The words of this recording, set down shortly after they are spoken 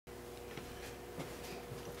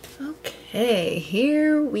Okay,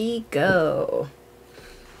 here we go.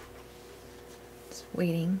 Just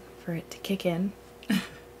waiting for it to kick in. I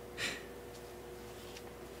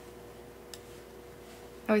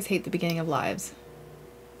always hate the beginning of lives.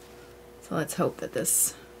 So let's hope that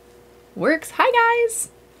this works. Hi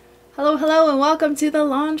guys! Hello, hello, and welcome to the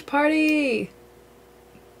launch party!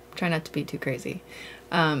 Try not to be too crazy.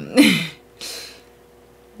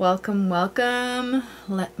 Welcome, welcome.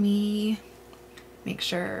 Let me make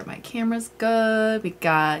sure my camera's good. We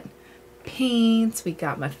got paints, we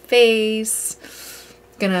got my face.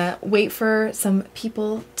 Gonna wait for some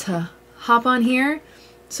people to hop on here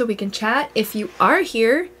so we can chat. If you are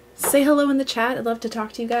here, say hello in the chat. I'd love to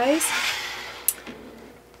talk to you guys.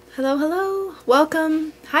 Hello, hello.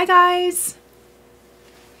 Welcome. Hi guys.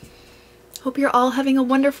 Hope you're all having a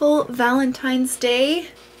wonderful Valentine's Day.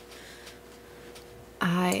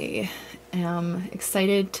 I am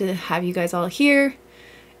excited to have you guys all here.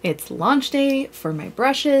 It's launch day for my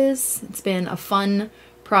brushes. It's been a fun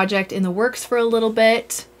project in the works for a little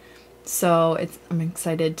bit, so I'm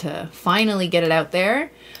excited to finally get it out there.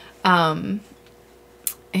 And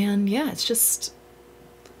yeah, it's just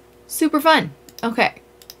super fun. Okay,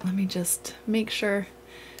 let me just make sure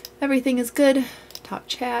everything is good. Top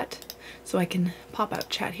chat, so I can pop out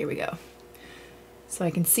chat. Here we go. So I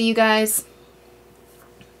can see you guys.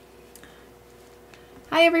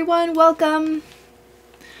 Hi everyone, welcome.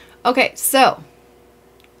 Okay, so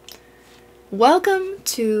welcome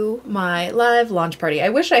to my live launch party. I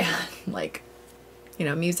wish I had like, you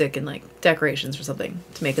know, music and like decorations or something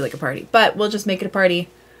to make it like a party, but we'll just make it a party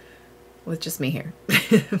with just me here.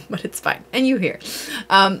 But it's fine, and you here.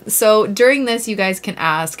 So during this, you guys can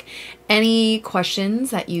ask any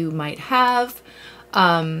questions that you might have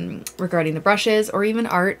regarding the brushes or even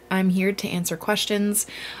art. I'm here to answer questions.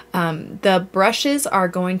 The brushes are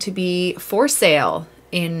going to be for sale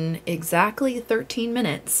in exactly 13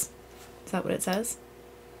 minutes. Is that what it says?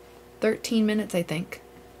 13 minutes, I think.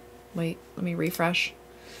 Wait, let me refresh.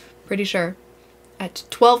 Pretty sure. At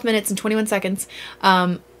 12 minutes and 21 seconds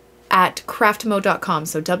at craftamo.com.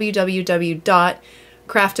 So www.craftamo,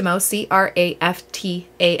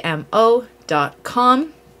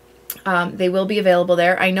 craftamo.com. They will be available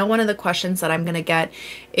there. I know one of the questions that I'm going to get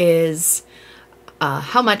is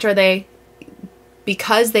how much are they?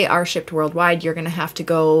 Because they are shipped worldwide, you're going to have to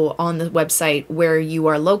go on the website where you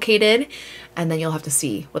are located, and then you'll have to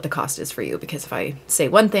see what the cost is for you, because if I say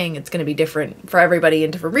one thing, it's going to be different for everybody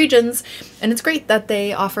in different regions, and it's great that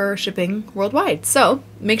they offer shipping worldwide. So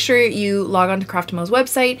make sure you log on to Craftamo's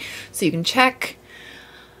website so you can check.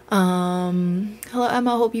 Hello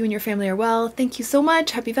Emma, hope you and your family are well. Thank you so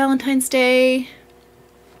much. Happy Valentine's Day.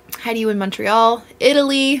 Hi to you in Montreal,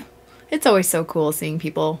 Italy. It's always so cool seeing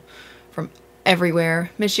people from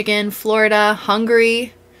everywhere. Michigan, Florida,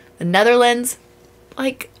 Hungary, the Netherlands.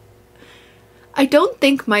 Like, I don't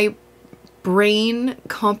think my brain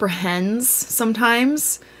comprehends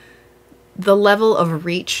sometimes the level of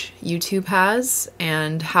reach YouTube has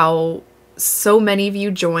and how so many of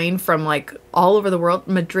you join from like all over the world.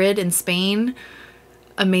 Madrid in Spain,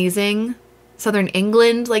 amazing. Southern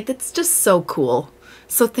England, like that's just so cool.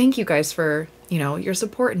 So thank you guys for, you know, your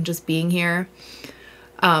support and just being here.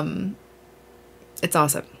 It's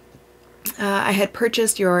awesome. I had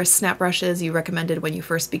purchased your snap brushes you recommended when you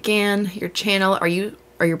first began your channel. Are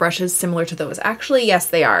your brushes similar to those? Actually, yes,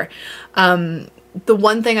 they are. The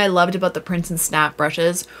one thing I loved about the Prince and Snap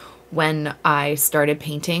brushes when I started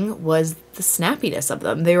painting was the snappiness of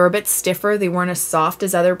them. They were a bit stiffer. They weren't as soft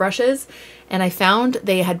as other brushes, and I found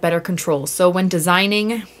they had better control. So when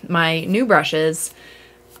designing my new brushes,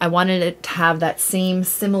 I wanted it to have that same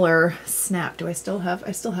similar snap. I still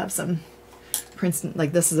have some Princeton,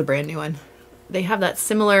 like this is a brand new one. They have that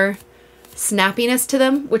similar snappiness to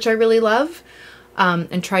them, which I really love,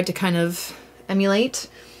 and tried to kind of emulate.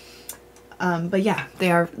 But yeah, they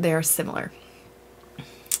are similar.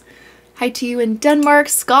 Hi to you in Denmark,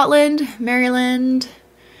 Scotland, Maryland,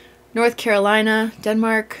 North Carolina,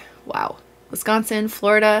 Denmark, wow, Wisconsin,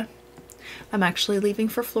 Florida. I'm actually leaving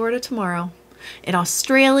for Florida tomorrow. In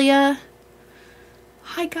Australia.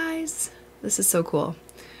 Hi guys. This is so cool.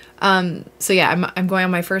 So yeah, I'm going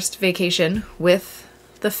on my first vacation with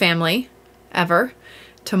the family ever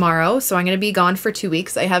tomorrow. So I'm going to be gone for 2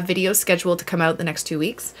 weeks. I have videos scheduled to come out the next 2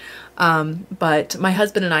 weeks. But my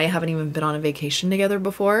husband and I haven't even been on a vacation together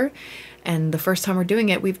before. And the first time we're doing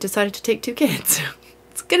it, we've decided to take 2 kids.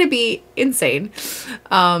 It's going to be insane.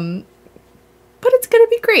 But it's going to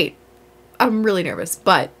be great. I'm really nervous,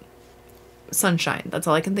 but sunshine. That's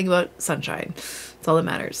all I can think about. Sunshine. That's all that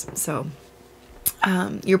matters. So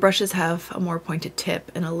Your brushes have a more pointed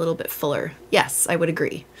tip and a little bit fuller. Yes, I would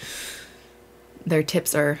agree. Their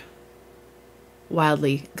tips are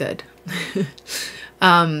wildly good.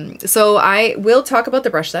 So I will talk about the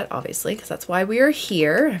brush set, obviously, because that's why we are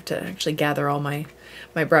here. I have to actually gather all my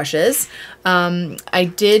brushes.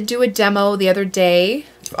 I did do a demo the other day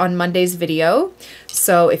on Monday's video.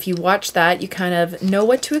 So if you watch that, you kind of know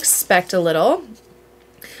what to expect a little.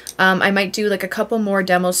 I might do like a couple more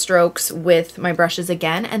demo strokes with my brushes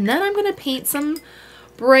again, and then I'm going to paint some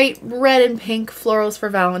bright red and pink florals for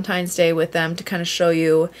Valentine's Day with them to kind of show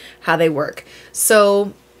you how they work.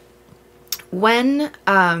 So when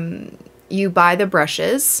you buy the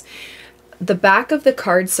brushes, the back of the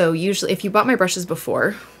card, so usually if you bought my brushes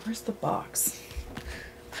before, where's the box?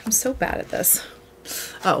 I'm so bad at this.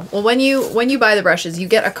 Oh, well, when you buy the brushes, you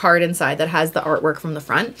get a card inside that has the artwork from the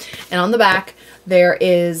front, and on the back there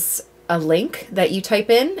is a link that you type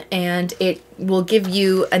in, and it will give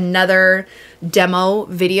you another demo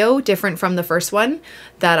video different from the first one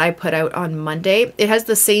that I put out on Monday. It has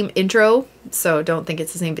the same intro, so don't think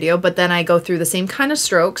it's the same video, but then I go through the same kind of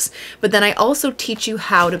strokes, but then I also teach you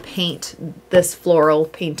how to paint this floral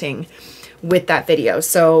painting with that video.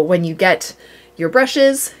 So when you get your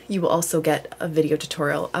brushes, you will also get a video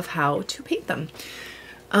tutorial of how to paint them.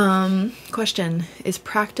 Question, is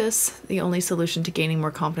practice the only solution to gaining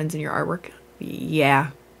more confidence in your artwork?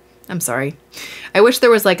 Yeah, I'm sorry. I wish there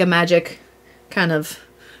was like a magic kind of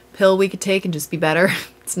pill we could take and just be better.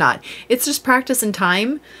 It's not. It's just practice and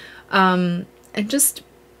time, and just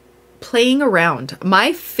playing around.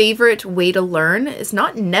 My favorite way to learn is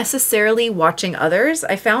not necessarily watching others.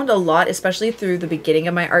 I found a lot, especially through the beginning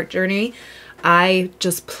of my art journey, I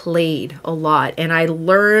just played a lot, and I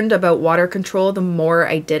learned about water control the more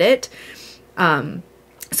I did it.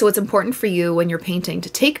 So it's important for you when you're painting to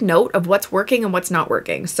take note of what's working and what's not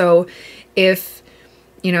working. So if,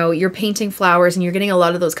 you know, you're painting flowers and you're getting a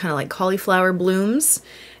lot of those kind of like cauliflower blooms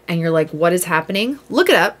and you're like, what is happening? Look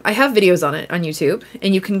it up. I have videos on it on YouTube,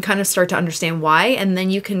 and you can kind of start to understand why, and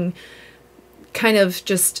then you can kind of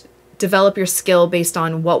just develop your skill based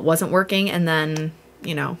on what wasn't working, and then,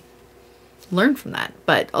 you know, learn from that.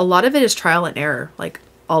 But a lot of it is trial and error, like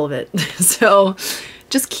all of it. So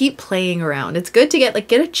just keep playing around. It's good to get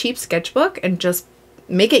a cheap sketchbook and just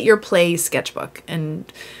make it your play sketchbook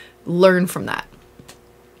and learn from that.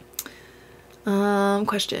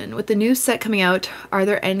 Question, with the new set coming out, are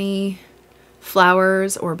there any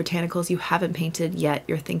flowers or botanicals you haven't painted yet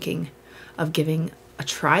you're thinking of giving a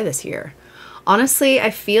try this year? Honestly, I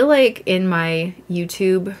feel like in my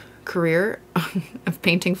YouTube career of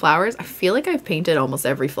painting flowers, I feel like I've painted almost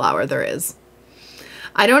every flower there is.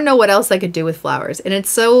 I don't know what else I could do with flowers, and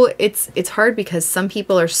it's hard because some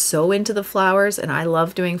people are so into the flowers, and I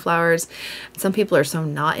love doing flowers. Some people are so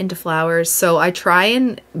not into flowers, so I try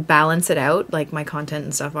and balance it out, like my content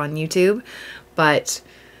and stuff on YouTube. But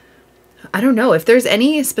I don't know if there's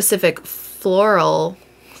any specific floral.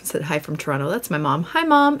 Said hi from Toronto. That's my mom. Hi,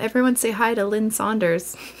 Mom. Everyone say hi to Lynn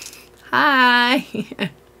Saunders. Hi.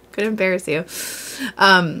 Could embarrass you.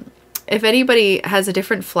 If anybody has a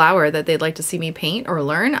different flower that they'd like to see me paint or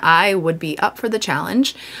learn, I would be up for the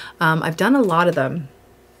challenge. I've done a lot of them,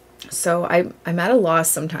 so I'm at a loss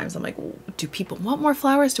sometimes. I'm like, do people want more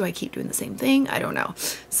flowers? Do I keep doing the same thing? I don't know.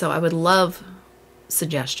 So I would love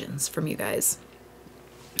suggestions from you guys.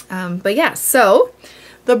 But yeah, so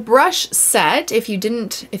the brush set, if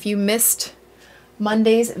you missed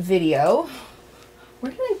Monday's video,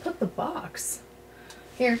 where did I put the box?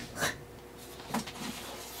 Here.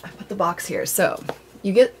 I put the box here. So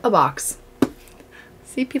you get a box.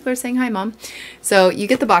 See, people are saying hi, Mom. So you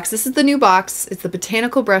get the box. This is the new box. It's the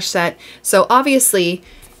Botanical brush set. So obviously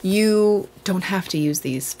you don't have to use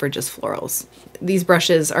these for just florals. These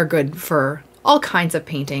brushes are good for all kinds of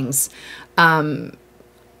paintings.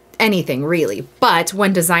 Anything really. But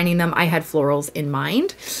when designing them, I had florals in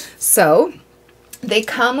mind. So they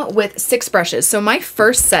come with 6 brushes. So my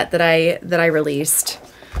first set that I released,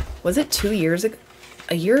 was it 2 years ago?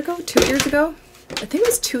 A year ago? 2 years ago? I think it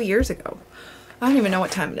was 2 years ago. I don't even know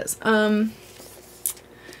what time it is.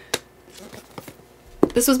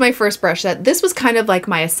 This was my first brush set. This was kind of like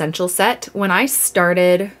my essential set. When I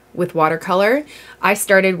started with watercolor, I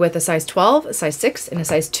started with a size 12, a size 6, and a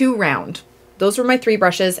size 2 round. Those were my 3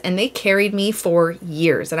 brushes, and they carried me for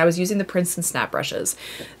years, and I was using the Princeton Snap brushes.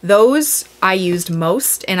 Those I used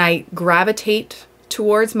most, and I gravitate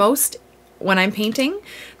towards most when I'm painting.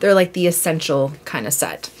 They're like the essential kind of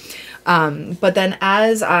set. But then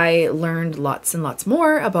as I learned lots and lots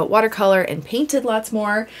more about watercolor and painted lots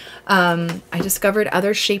more, I discovered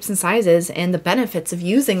other shapes and sizes and the benefits of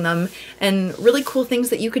using them and really cool things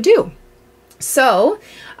that you could do. So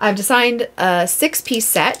I've designed a 6-piece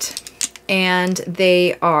set, and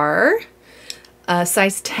they are a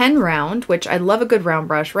size 10 round, which I love a good round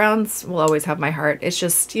brush. Rounds will always have my heart. It's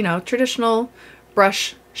just, you know, traditional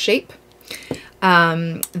brush shape.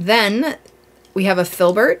 Then we have a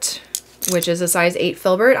filbert, which is a size 8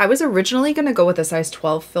 filbert. I was originally going to go with a size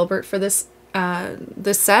 12 filbert for this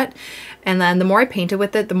this set, and then the more I painted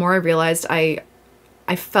with it, the more I realized I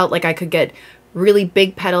felt like I could get really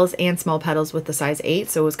big petals and small petals with the size 8,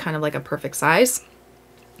 so it was kind of like a perfect size.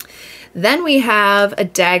 Then we have a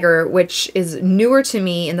dagger, which is newer to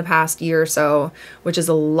me in the past year or so, which is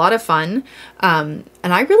a lot of fun. And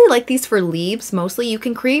I really like these for leaves. Mostly you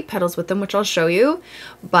can create petals with them, which I'll show you,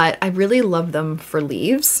 but I really love them for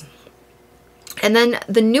leaves. And then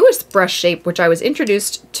the newest brush shape, which I was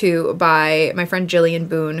introduced to by my friend Jillian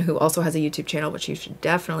Boone, who also has a YouTube channel, which you should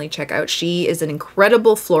definitely check out. She is an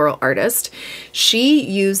incredible floral artist. She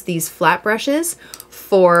used these flat brushes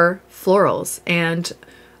for florals, and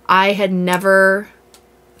I had never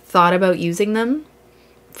thought about using them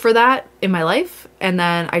for that in my life. And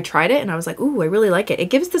then I tried it and I was like, ooh, I really like it. It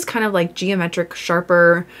gives this kind of like geometric,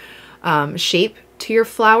 sharper shape to your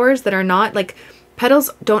flowers that are not like, petals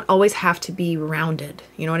don't always have to be rounded.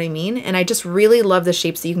 You know what I mean? And I just really love the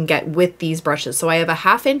shapes that you can get with these brushes. So I have a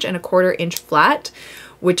 1/2 inch and a 1/4 inch flat,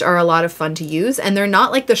 which are a lot of fun to use. And they're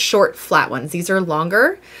not like the short flat ones. These are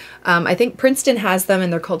longer. I think Princeton has them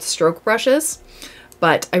and they're called stroke brushes.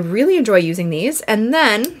 But I really enjoy using these. And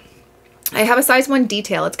then I have a size 1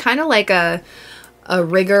 detail. It's kind of like a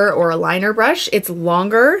rigger or a liner brush. It's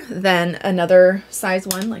longer than another size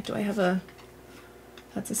 1. Like, do I have a,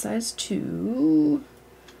 that's a size 2.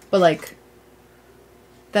 But like,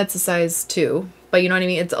 that's a size 2. But you know what I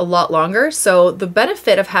mean? It's a lot longer. So the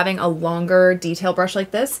benefit of having a longer detail brush like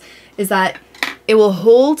this is that it will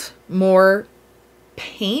hold more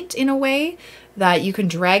paint in a way that you can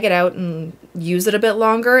drag it out and use it a bit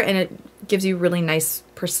longer, and it gives you really nice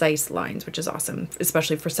precise lines, which is awesome,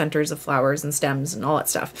 especially for centers of flowers and stems and all that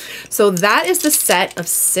stuff. So that is the set of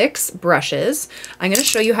 6 brushes. I'm going to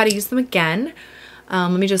show you how to use them again.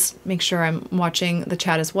 Let me just make sure I'm watching the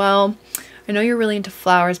chat as well. I know you're really into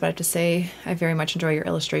flowers, but I have to say I very much enjoy your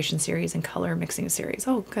illustration series and color mixing series.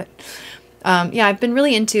 Oh, good. Yeah, I've been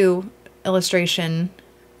really into illustration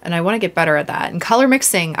and I want to get better at that. And color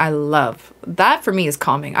mixing, I love. That for me is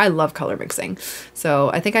calming. I love color mixing. So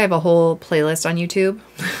I think I have a whole playlist on YouTube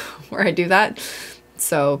where I do that.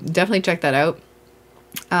 So definitely check that out.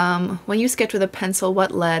 When you sketch with a pencil,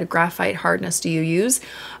 what lead, graphite hardness do you use?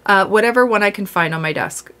 Whatever one I can find on my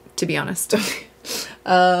desk, to be honest.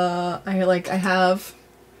 I have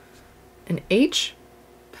an H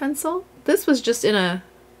pencil. This was just in a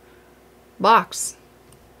box.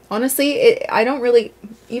 Honestly, I don't really,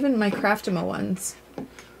 even my Craftimo ones, I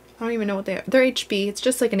don't even know what they are. They're HB. It's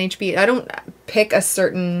just like an HB. I don't pick a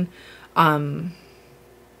certain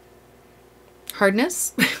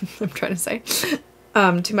hardness, I'm trying to say,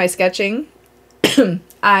 to my sketching.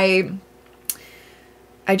 I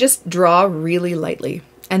just draw really lightly.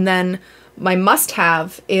 And then my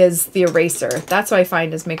must-have is the eraser. That's what I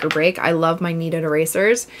find is make or break. I love my kneaded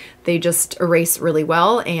erasers. They just erase really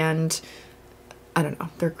well, and I don't know,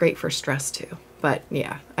 they're great for stress too. But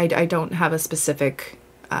yeah, I don't have a specific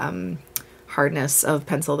hardness of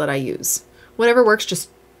pencil that I use. Whatever works, just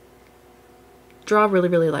draw really,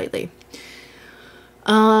 really lightly.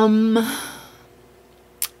 I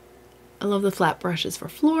love the flat brushes for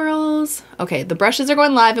florals. Okay, the brushes are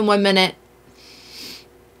going live in 1 minute.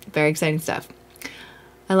 Very exciting stuff.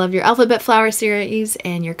 I love your alphabet flower series,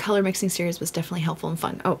 and your color mixing series was definitely helpful and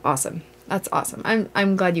fun. Oh, awesome. That's awesome.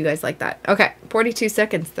 I'm glad you guys like that. Okay, 42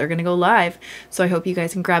 seconds. They're going to go live, so I hope you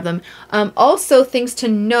guys can grab them. Also, things to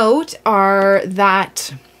note are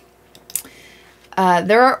that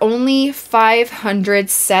there are only 500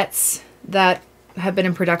 sets that have been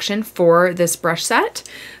in production for this brush set,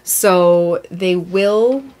 so they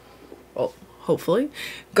will, well, hopefully,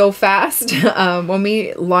 go fast. When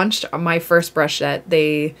we launched my first brush set,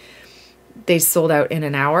 they sold out in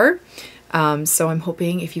an hour. So I'm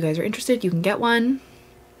hoping if you guys are interested, you can get one.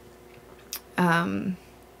 But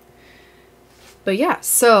yeah,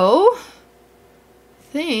 so I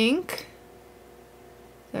think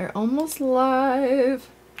they're almost live.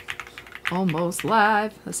 Almost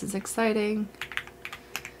live. This is exciting.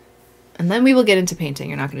 And then we will get into painting.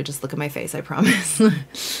 You're not going to just look at my face, I promise.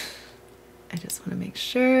 I just want to make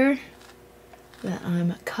sure that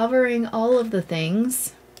I'm covering all of the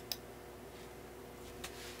things.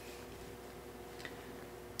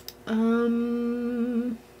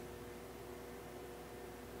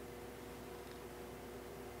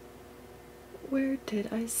 Where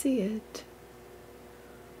did I see it?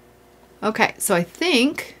 Okay, so I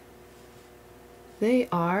think they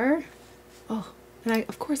are, oh, and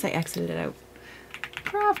of course I exited it out.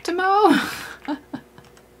 Craftimo.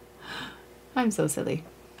 I'm so silly.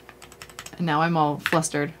 And now I'm all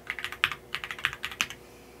flustered.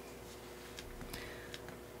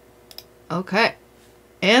 Okay.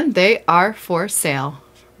 And they are for sale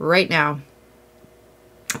right now.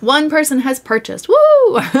 One person has purchased.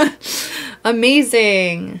 Woo!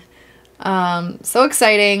 Amazing. So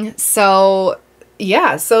exciting. So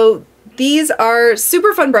yeah, so these are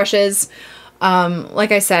super fun brushes.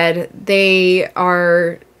 Like I said, they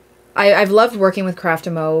are, I've loved working with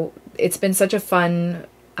Craftimo. It's been such a fun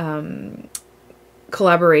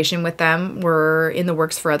collaboration with them. We're in the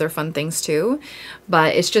works for other fun things too,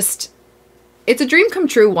 but it's just, it's a dream come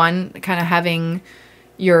true, one, kind of having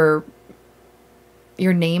your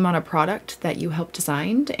name on a product that you helped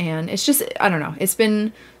design. And it's just, I don't know, it's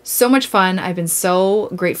been so much fun. I've been so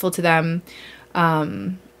grateful to them.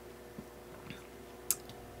 Someone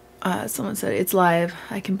said it's live.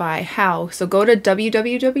 I can buy. How? So go to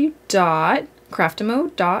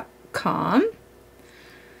www.craftimo.com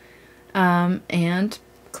and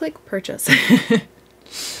click purchase.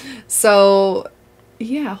 So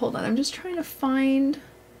yeah, hold on. I'm just trying to find,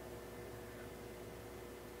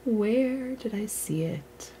 where did I see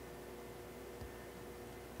it?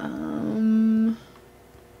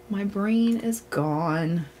 My brain is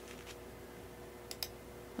gone.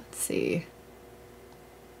 Let's see.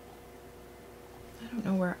 I don't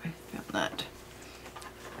know where I found that.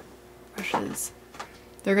 Brushes.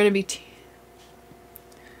 They're going to be...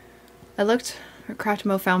 I looked...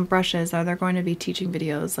 Craftimo found brushes. Are there going to be teaching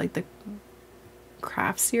videos like the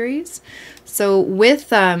craft series? So with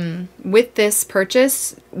this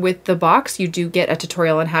purchase, with the box, you do get a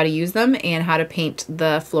tutorial on how to use them and how to paint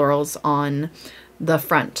the florals on the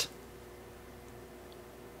front.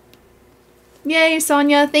 Yay,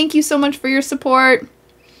 Sonia. Thank you so much for your support.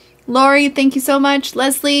 Lori, thank you so much.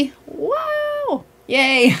 Leslie, wow.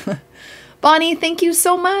 Yay. Bonnie, thank you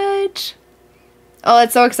so much. Oh,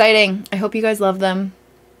 it's so exciting. I hope you guys love them.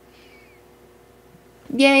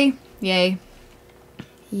 Yay. Yay.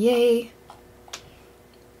 Yay.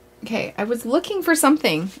 Okay, I was looking for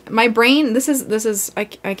something. My brain, this is I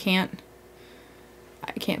can't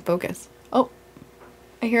focus. Oh,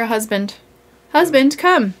 I hear a husband. Husband,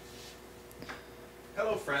 come.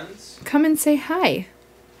 Hello, friends. Come and say hi.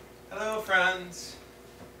 Hello, friends.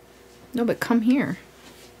 No, but come here.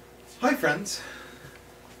 Hi, friends.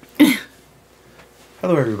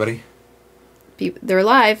 Hello, everybody. They're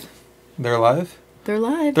live. They're alive? They're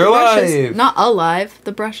live. They're the brushes. alive. Not alive.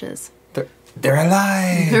 The brushes. They're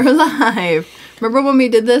alive. They're alive. Remember when we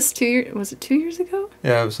did this 2 years? Was it 2 years ago?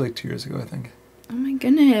 Yeah, it was like 2 years ago, I think. Oh my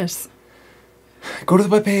goodness. Go to the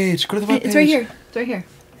webpage. Go to the webpage. It's right here. It's right here.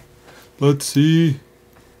 Let's see.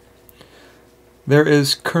 There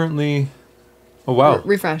is currently... Oh, wow.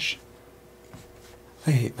 Refresh.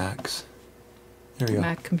 I hate Macs. There we go.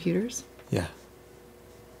 Mac computers. Yeah.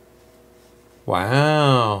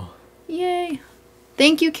 Wow. Yay.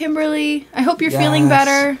 Thank you, Kimberly. I hope you're feeling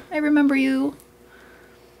better. I remember you.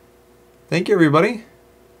 Thank you, everybody.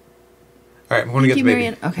 All right, I'm going to get the baby.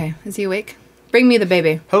 Marianne. Okay, is he awake? Bring me the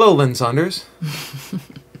baby. Hello, Lynn Saunders.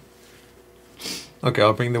 Okay,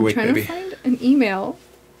 I'll bring the wake baby. I'm trying to find an email.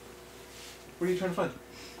 What are you trying to find?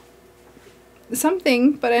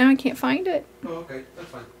 Something, but I can't find it. Oh, okay. That's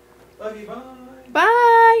fine. Love you.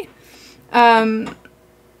 Bye. Bye.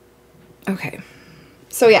 Okay.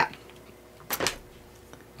 So, yeah.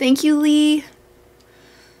 Thank you, Lee.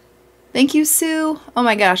 Thank you, Sue. Oh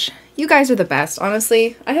my gosh. You guys are the best,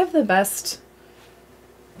 honestly. I have the best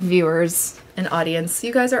viewers and audience.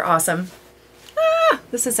 You guys are awesome. Ah,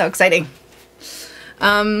 this is so exciting.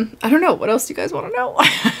 I don't know. What else do you guys want to know?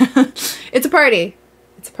 It's a party.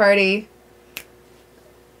 It's a party.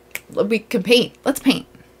 We can paint. Let's paint.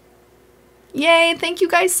 Yay. Thank you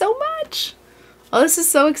guys so much. Oh, this is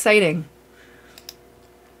so exciting.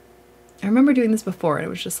 I remember doing this before and it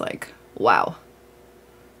was just like, wow.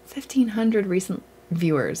 1,500 recent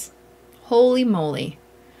viewers. Holy moly.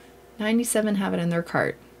 97 have it in their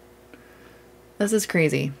cart. This is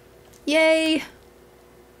crazy. Yay.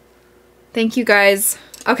 Thank you guys.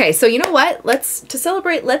 Okay, so you know what? To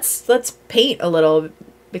celebrate, let's paint a little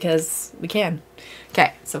because we can.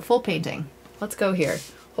 Okay, so full painting. Let's go here.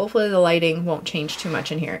 Hopefully the lighting won't change too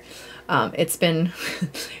much in here. It's been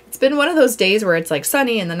it's been one of those days where it's like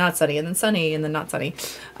sunny and then not sunny and then sunny and then not sunny.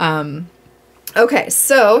 Okay,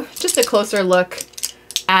 so just a closer look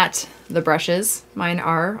at the brushes. Mine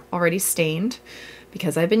are already stained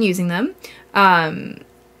because I've been using them.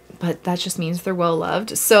 but that just means they're well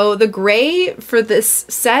loved. So the gray for this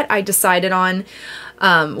set, I decided on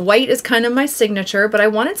white is kind of my signature, but I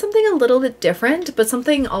wanted something a little bit different, but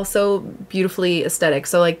something also beautifully aesthetic.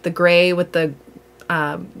 So like the gray with the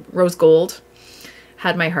rose gold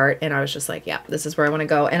had my heart, and I was just like, yeah, this is where I want to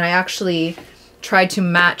go. And I actually tried to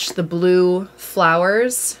match the blue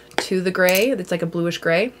flowers to the gray. It's like a bluish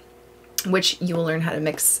gray, which you will learn how to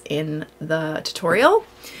mix in the tutorial.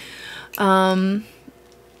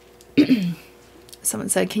 Someone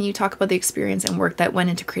said, can you talk about the experience and work that went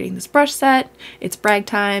into creating this brush set? It's brag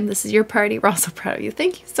time. This is your party. We're all so proud of you.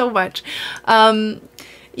 Thank you so much.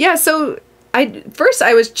 Yeah, so first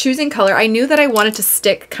I was choosing color. I knew that I wanted to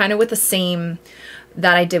stick kind of with the same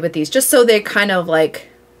that I did with these, just so they kind of like,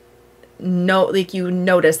 you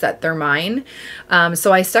notice that they're mine.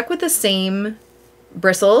 So I stuck with the same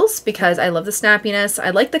bristles because I love the snappiness.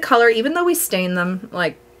 I like the color, even though we stain them,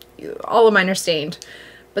 like all of mine are stained,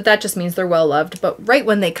 but that just means they're well loved. But right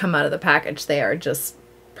when they come out of the package, they are just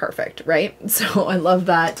perfect, right? So I love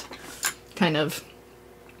that kind of,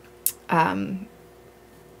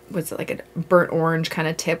 what's it, like a burnt orange kind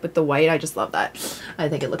of tip with the white. I just love that. I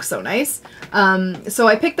think it looks so nice. So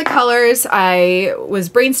I picked the colors. I was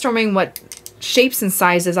brainstorming what shapes and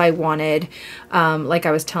sizes I wanted, like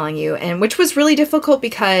I was telling you, and which was really difficult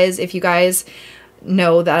because if you guys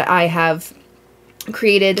know that I have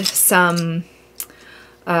created some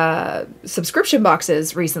subscription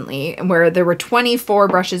boxes recently where there were 24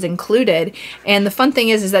 brushes included, and the fun thing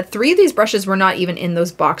is that 3 of these brushes were not even in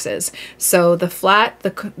those boxes. So the flat,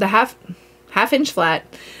 the half inch flat,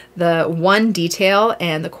 the 1 detail,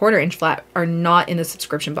 and the 1/4 inch flat are not in the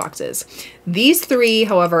subscription boxes. These 3,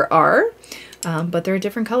 however, are, but they're a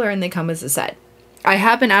different color and they come as a set. I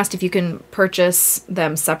have been asked if you can purchase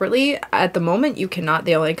them separately. At the moment, you cannot.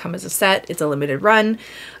 They only come as a set. It's a limited run.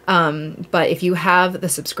 But if you have the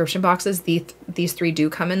subscription boxes, these 3 do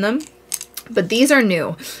come in them. But these are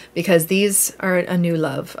new because these are a new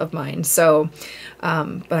love of mine. So, but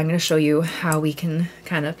I'm going to show you how we can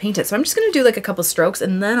kind of paint it. So I'm just going to do like a couple strokes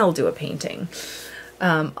and then I'll do a painting.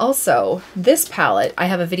 Also, this palette, I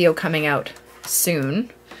have a video coming out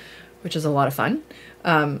soon, which is a lot of fun.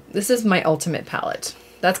 This is my ultimate palette.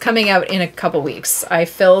 That's coming out in a couple weeks. I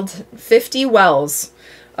filled 50 wells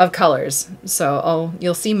of colors. So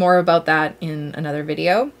you'll see more about that in another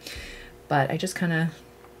video. But I just kind of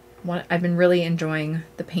I've been really enjoying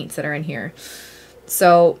the paints that are in here.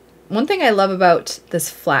 So one thing I love about this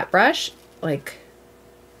flat brush, like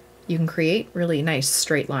you can create really nice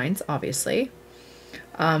straight lines, obviously.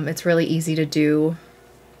 It's really easy to do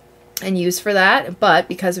and use for that, but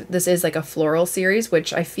because this is like a floral series,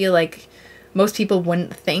 which I feel like most people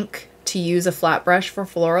wouldn't think to use a flat brush for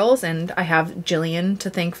florals, and I have Jillian to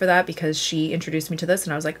thank for that because she introduced me to this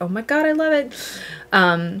and I was like, oh my god, I love it.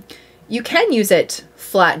 You can use it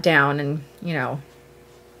flat down and, you know,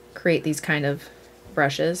 create these kind of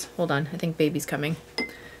brushes. Hold on, I think baby's coming.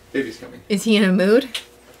 Baby's coming. Is he in a mood?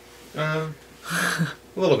 A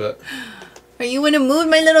little bit. Are you in a mood,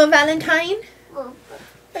 my little Valentine?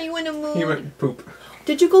 Are you in a mood? He went poop.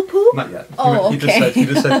 Did you go poop? Not yet. Oh, okay. He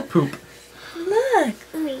just said poop. Look.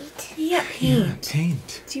 Yeah, paint. Yeah,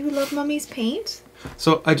 paint. Do you love Mommy's paint?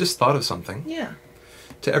 So I just thought of something. Yeah.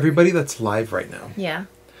 To everybody that's live right now. Yeah.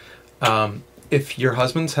 If your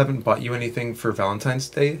husbands haven't bought you anything for Valentine's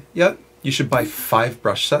Day yet, you should buy 5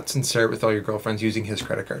 brush sets and share it with all your girlfriends using his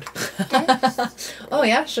credit card. Oh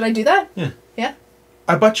yeah? Should I do that? Yeah. Yeah?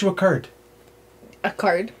 I bought you a card. A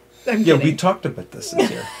card? I'm Yeah, kidding. we talked about this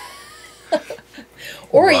year.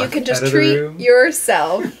 Or Walk you can just out of the treat room.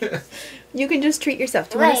 yourself. You can just treat yourself.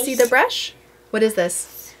 Do you want to see the brush? What is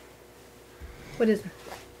this? What is...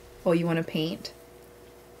 Oh, you want to paint?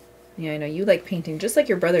 Yeah, I know. You like painting just like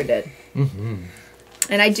your brother did. Mm-hmm.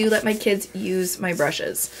 And I do let my kids use my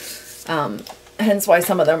brushes. Hence why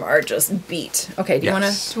some of them are just beat. Okay, do you want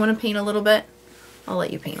to paint a little bit? I'll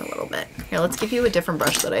let you paint a little bit. Here, let's give you a different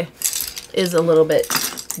brush that is a little bit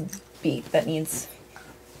beat that needs...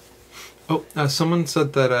 Oh, someone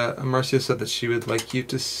said that, Marcia said that she would like you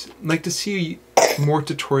to see more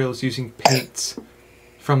tutorials using paints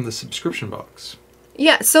from the subscription box.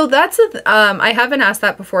 Yeah, so that's I have been asked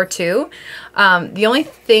that before too. The only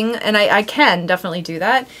thing, and I can definitely do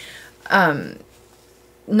that,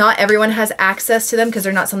 not everyone has access to them because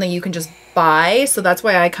they're not something you can just buy. So that's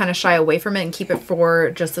why I kind of shy away from it and keep it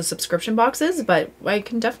for just the subscription boxes. But I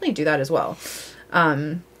can definitely do that as well.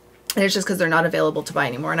 And it's just because they're not available to buy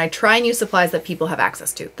anymore. And I try and use supplies that people have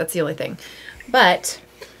access to. That's the only thing. But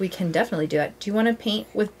we can definitely do that. Do you want to paint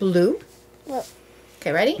with blue? Well,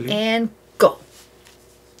 Okay, ready? Blue. And go.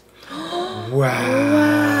 Wow.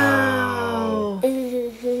 Wow.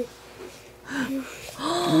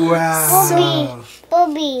 Wow.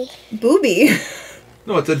 Booby. Booby.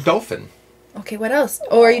 No, it's a dolphin. Okay, what else?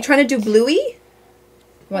 Oh, are you trying to do bluey? You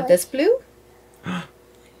want this blue? Are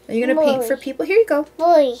you going to paint for people? Here you go.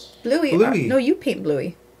 Boy. Bluey. Bluey. No, you paint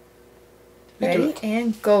bluey. Ready?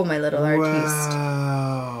 And go, my little artiste.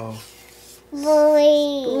 Wow.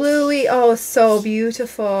 Boy. Bluey. Oh, so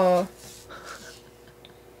beautiful.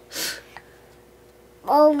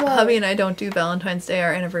 Oh, boy. Hubby and I don't do Valentine's Day.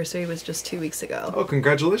 Our anniversary was just 2 weeks ago. Oh,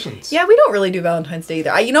 congratulations. Yeah, we don't really do Valentine's Day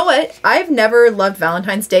either. You know what? I've never loved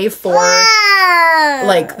Valentine's Day for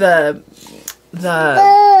like the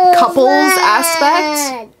couples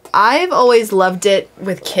aspect. I've always loved it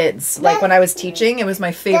with kids. Like when I was teaching, it was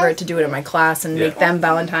my favorite to do it in my class and make them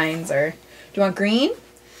Valentines. Or do you want green?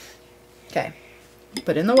 Okay.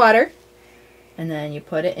 Put it in the water, and then you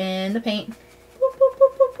put it in the paint. Boop, boop,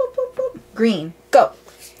 boop, boop, boop, boop, boop. Green. Go.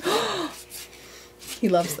 He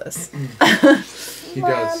loves this. He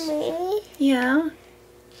does. Mommy. Yeah.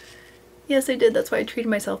 Yes, I did. That's why I treated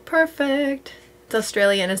myself perfect. It's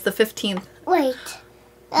Australian. It's the 15th. Wait.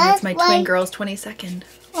 And it's my twin Wait. girl's 22nd.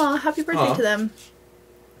 Aw, happy birthday Aw. to them.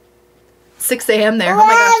 6 a.m. there. Oh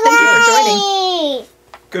my gosh, thank you for joining.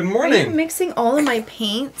 Good Are you morning. mixing all of my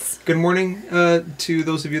paints? Good morning to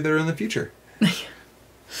those of you that are in the future.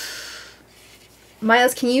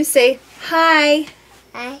 Miles, can you say hi?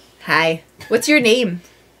 Hi. Hi. What's your name?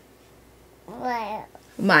 Well.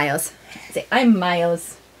 Miles. Say, I'm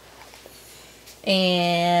Miles.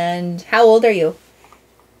 And how old are you?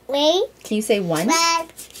 Wait. Can you say one?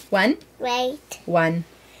 Wait. One? Wait. One.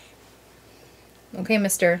 Okay,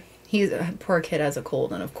 mister. He's a poor kid has a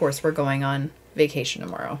cold, and of course we're going on vacation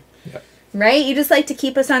tomorrow. Yeah. Right? You just like to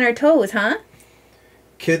keep us on our toes, huh?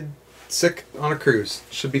 Kid sick on a cruise.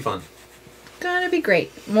 Should be fun. Gonna be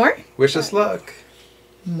great. More? Wish us luck.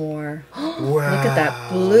 More. Wow. Look at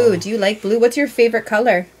that blue. Do you like blue? What's your favorite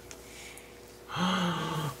color?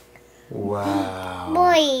 Wow.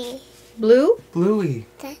 Boy. Blue? Bluey.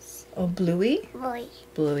 That's Oh, bluey? boy.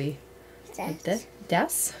 Bluey. Like That's this?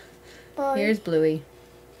 Des? boy. Here's bluey.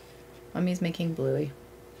 Mommy's making bluey.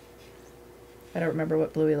 I don't remember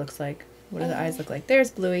what bluey looks like. What do the eyes look like?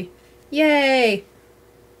 There's bluey. Yay!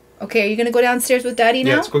 Okay, are you gonna go downstairs with Daddy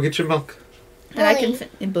now? Yeah, let's go get your milk. And I can Bluey.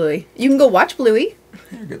 in bluey. You can go watch Bluey.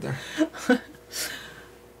 You're good there.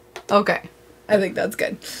 Okay, I think that's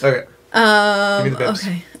good. Okay. Give me the bibs.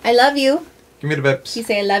 Okay. I love you. Give me the bibs. Can you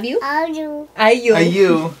say I love you? Are you? I you. Are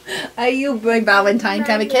you? Are you my Valentine? Can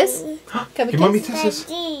I have a kiss? Can I have a Give mommy kiss? kisses.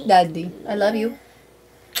 Daddy. Daddy, I love you.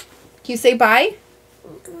 Can you say bye?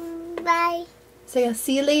 Bye. Say I'll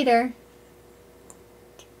see you later.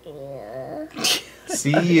 Yeah.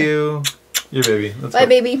 See you. Your baby. Let's Bye, go.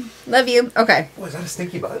 baby. Love you. Okay. Oh, is that a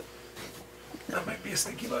stinky butt? That might be a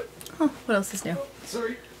stinky butt. Oh, what else is new?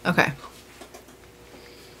 Sorry. Okay.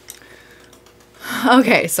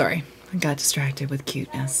 Okay, sorry. I got distracted with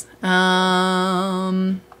cuteness.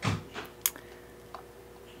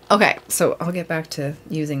 Okay, so I'll get back to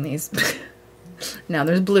using these. Now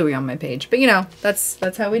there's Bluey on my page, but you know,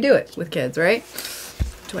 that's how we do it with kids, right?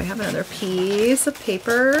 Do I have another piece of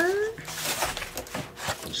paper?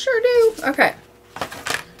 Sure do. Okay.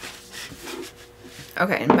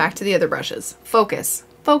 Okay, and back to the other brushes. Focus.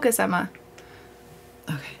 Focus, Emma.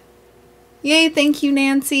 Okay. Yay, thank you,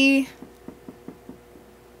 Nancy.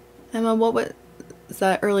 Emma, what was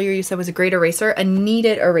that earlier you said was a great eraser? A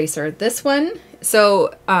kneaded eraser. This one,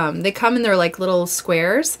 so they come in their like little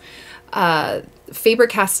squares.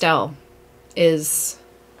 Faber-Castell is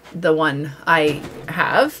the one I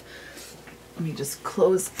have. Let me just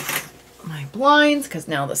close my blinds because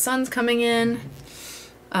now the sun's coming in.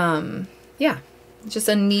 Yeah, just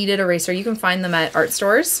a kneaded eraser. You can find them at art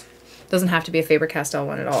stores. Doesn't have to be a Faber-Castell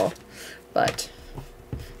one at all. But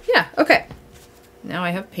yeah, okay. Now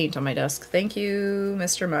I have paint on my desk. Thank you,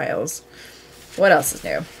 Mr. Miles. What else is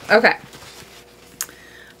new? Okay.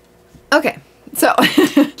 Okay, so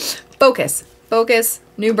focus. Focus,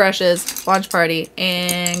 new brushes, launch party,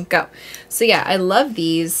 and go. So yeah, I love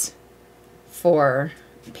these for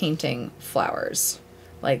painting flowers.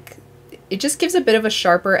 Like, it just gives a bit of a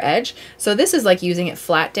sharper edge. So this is like using it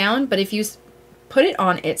flat down, but if you put it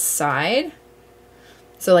on its side,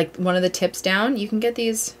 so like one of the tips down, you can get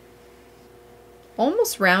these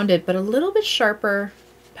almost rounded, but a little bit sharper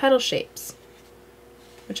petal shapes,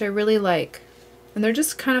 which I really like. And they're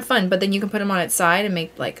just kind of fun, but then you can put them on its side and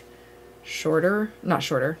make like thinner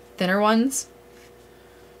ones.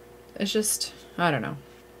 It's just, I don't know.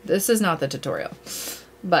 This is not the tutorial,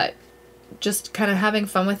 but just kind of having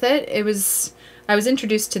fun with it. I was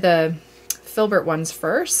introduced to the Filbert ones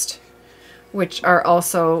first, which are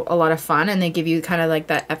also a lot of fun, and they give you kind of like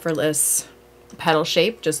that effortless petal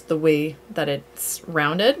shape, just the way that it's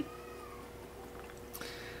rounded.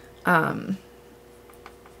 I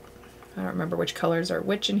don't remember which colors are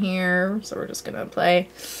which in here, so we're just gonna play.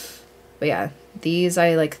 But yeah, these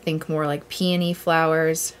I like think more like peony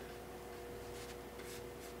flowers.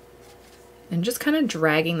 And just kind of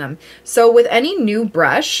dragging them. So with any new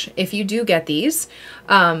brush, if you do get these,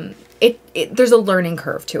 there's a learning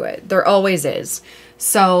curve to it. There always is.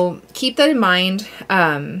 So keep that in mind.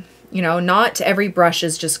 You know, not every brush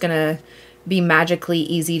is just gonna be magically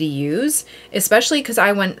easy to use, especially because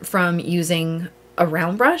I went from using a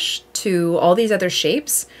round brush to all these other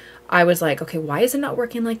shapes. I was like, okay, why is it not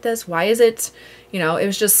working like this? Why is it, you know, it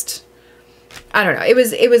was just, I don't know. It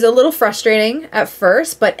was a little frustrating at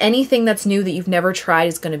first, but anything that's new that you've never tried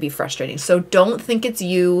is going to be frustrating. So don't think it's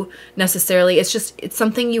you necessarily. It's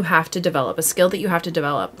something you have to develop, a skill that you have to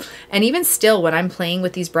develop. And even still, when I'm playing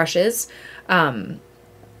with these brushes,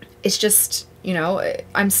 it's just, you know,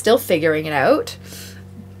 I'm still figuring it out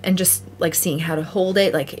and just like seeing how to hold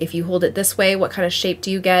it. Like if you hold it this way, what kind of shape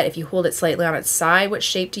do you get? If you hold it slightly on its side, what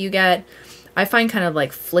shape do you get? I find kind of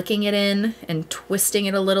like flicking it in and twisting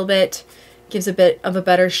it a little bit gives a bit of a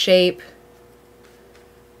better shape,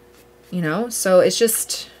 you know? So it's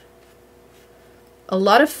just a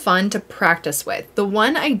lot of fun to practice with. The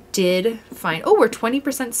one I did find, oh, we're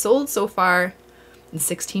 20% sold so far in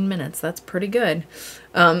 16 minutes. That's pretty good.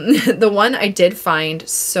 The one I did find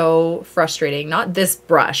so frustrating, not this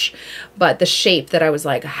brush, but the shape that I was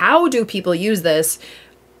like, how do people use this,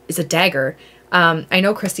 is a dagger. I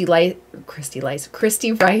know Christy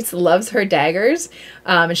Rice loves her daggers,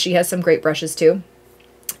 and she has some great brushes too.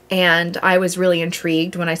 And I was really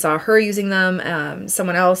intrigued when I saw her using them,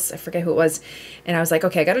 someone else, I forget who it was, and I was like,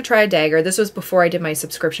 okay, I gotta try a dagger. This was before I did my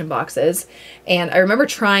subscription boxes, and I remember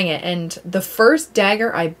trying it, and the first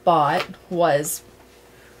dagger I bought was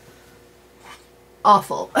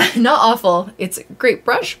awful. Not awful, it's a great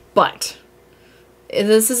brush, but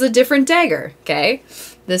this is a different dagger, okay?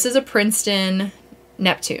 This is a Princeton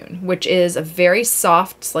Neptune, which is a very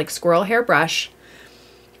soft, like squirrel hair brush,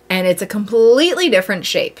 and it's a completely different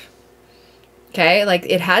shape. Okay, like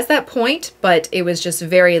it has that point, but it was just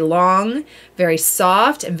very long, very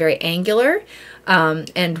soft, and very angular.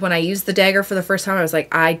 And when I used the dagger for the first time, I was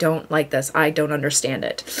like, I don't like this. I don't understand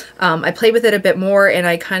it. I played with it a bit more, and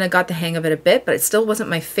I kind of got the hang of it a bit, but it still wasn't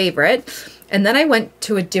my favorite. And then I went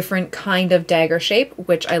to a different kind of dagger shape,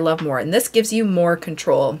 which I love more. And this gives you more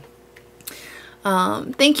control.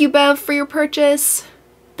 Thank you, Bev, for your purchase.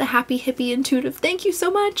 The Happy Hippie Intuitive. Thank you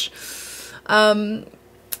so much.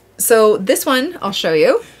 So this one I'll show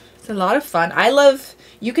you. It's a lot of fun. I love,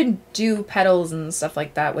 you can do petals and stuff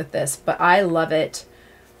like that with this, but I love it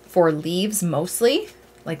for leaves mostly,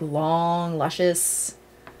 like long, luscious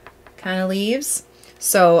kind of leaves.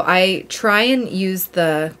 So I try and use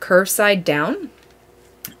the curve side down,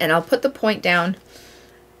 and I'll put the point down,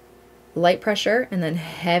 light pressure, and then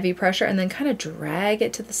heavy pressure, and then kind of drag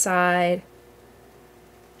it to the side,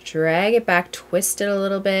 drag it back, twist it a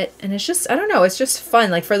little bit, and it's just, I don't know, it's just fun.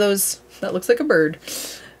 Like for those, that looks like a bird.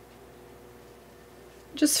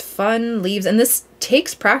 Just fun leaves, and this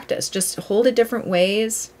takes practice. Just hold it different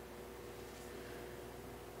ways.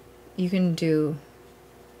 You can do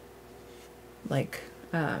like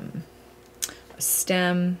a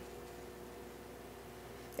stem.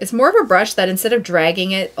 It's more of a brush that instead of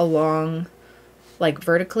dragging it along like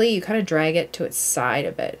vertically, you kind of drag it to its side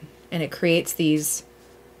a bit, and it creates these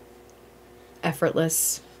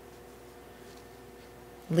effortless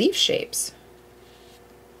leaf shapes.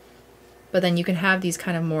 But then you can have these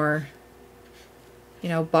kind of more, you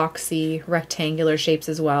know, boxy rectangular shapes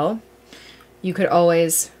as well. You could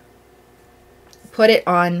always put it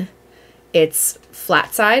on its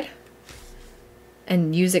flat side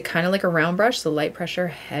and use it kind of like a round brush. So light pressure,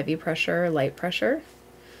 heavy pressure, light pressure.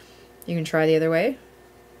 You can try the other way.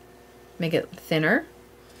 Make it thinner.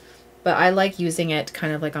 But I like using it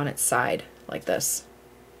kind of like on its side, like this.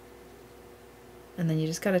 And then you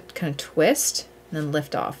just gotta kind of twist and then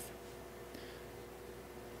lift off.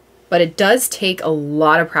 But it does take a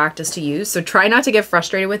lot of practice to use, so try not to get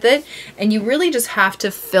frustrated with it. And you really just have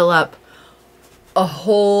to fill up a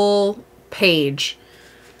whole page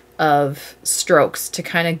of strokes to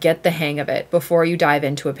kind of get the hang of it before you dive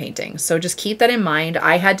into a painting. So just keep that in mind.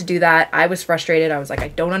 I had to do that. I was frustrated. I was like, I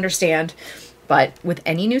don't understand. But with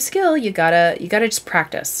any new skill, you gotta just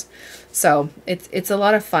practice. So it's a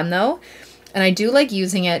lot of fun though. And I do like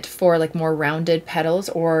using it for like more rounded petals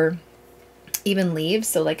or even leaves.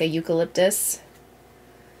 So like a eucalyptus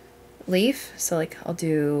leaf. So like I'll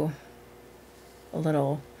do a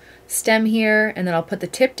little stem here, and then I'll put the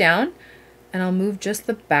tip down, and I'll move just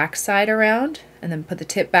the back side around and then put the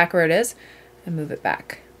tip back where it is and move it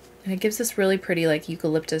back. And it gives this really pretty like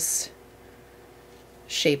eucalyptus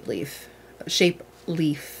shaped leaf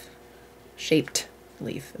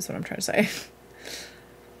is what I'm trying to say.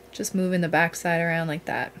 Just moving the back side around like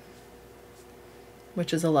that,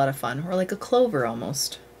 which is a lot of fun, or like a clover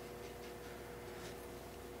almost.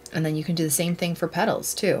 And then you can do the same thing for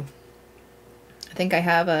petals too. I think I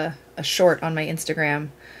have a short on my Instagram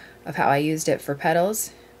of how I used it for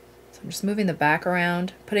petals. So I'm just moving the back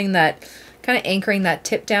around, putting that, kind of anchoring that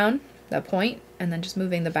tip down, that point, and then just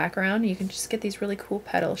moving the back around. You can just get these really cool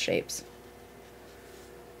petal shapes.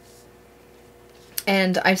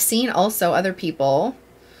 And I've seen also other people,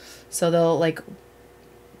 so they'll like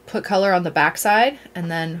put color on the back side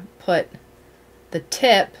and then put the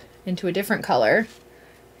tip into a different color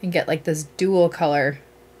and get like this dual color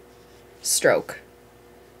stroke,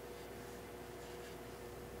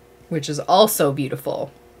 which is also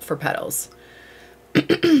beautiful for petals. So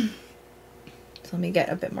let me get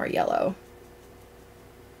a bit more yellow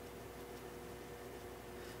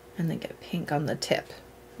and then get pink on the tip.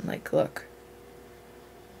 Like, look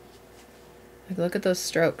at those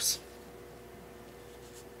strokes.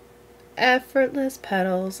 Effortless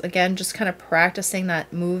petals. Again, just kind of practicing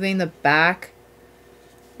that, moving the back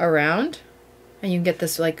around, and you can get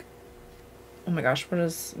this like, oh my gosh, what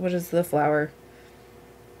is the flower?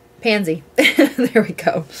 Pansy. There we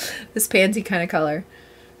go. This pansy kind of color,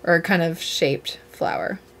 or kind of shaped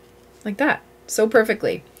flower. Like that. So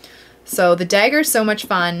perfectly. So the dagger is so much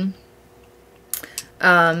fun.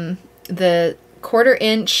 The 1/4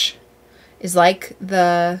 inch is like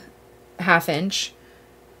the 1/2 inch,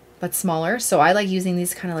 but smaller. So I like using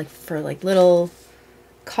these kind of like for like little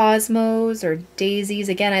cosmos or daisies.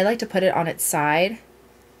 Again, I like to put it on its side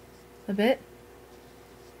a bit.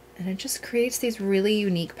 And it just creates these really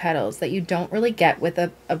unique petals that you don't really get with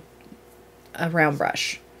a round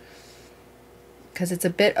brush, because it's a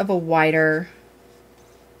bit of a wider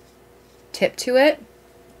tip to it.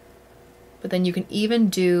 But then you can even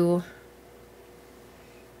do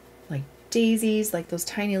like daisies, like those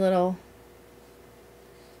tiny little,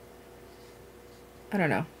 I don't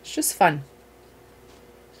know, it's just fun.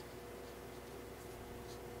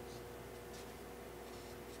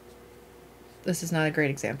 This is not a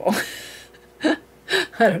great example. I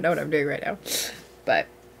don't know what I'm doing right now. But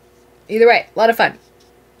either way, a lot of fun.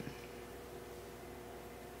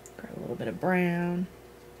 Grab a little bit of brown.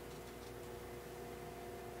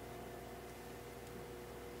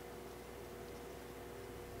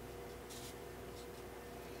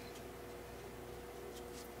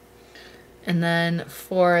 And then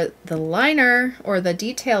for the liner or the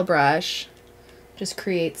detail brush, just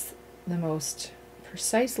creates the most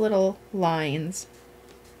precise little lines.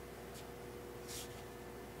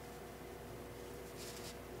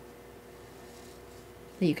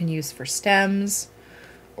 That you can use for stems,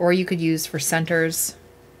 or you could use for centers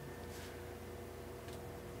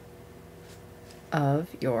of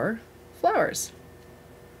your flowers.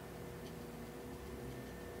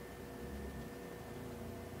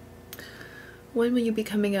 When will you be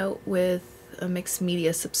coming out with a mixed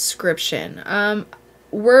media subscription?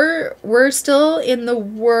 We're still in the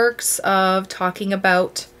works of talking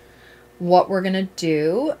about what we're gonna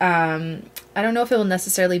do. I don't know if it will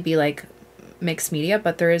necessarily be like mixed media,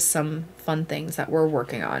 but there is some fun things that we're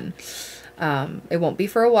working on. It won't be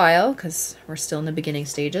for a while because we're still in the beginning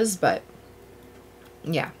stages, but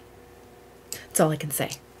yeah, that's all I can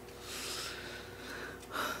say.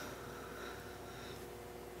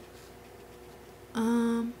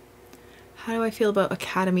 How do I feel about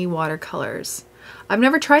Academy watercolors? I've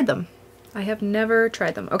never tried them. I have never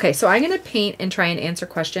tried them. Okay, so I'm going to paint and try and answer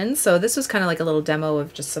questions. So this was kind of like a little demo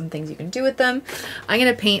of just some things you can do with them. I'm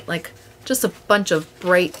going to paint like just a bunch of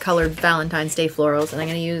bright colored Valentine's Day florals, and I'm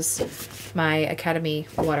going to use my Academy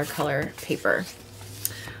watercolor paper.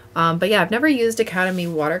 But yeah, I've never used Academy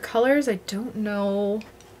watercolors. I don't know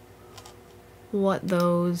what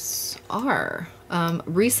those are.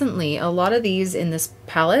 Recently, a lot of these in this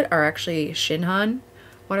palette are actually Shinhan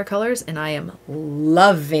watercolors, and I am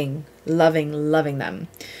loving them.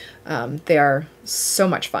 They are so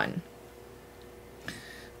much fun.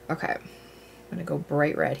 Okay, I'm gonna go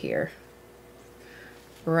bright red here.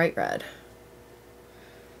 Bright red.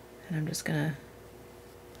 And I'm just gonna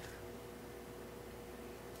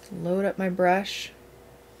load up my brush.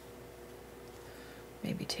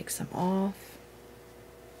 Maybe take some off.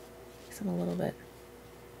 Make some a little bit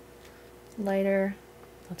lighter.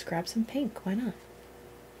 Let's grab some pink, why not?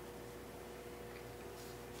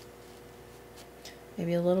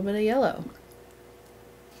 Maybe a little bit of yellow.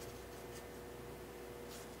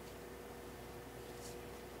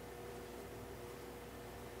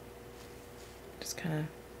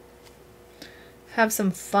 have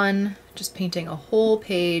some fun just painting a whole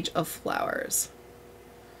page of flowers.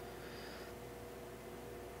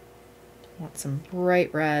 Want some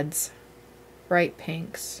bright reds, bright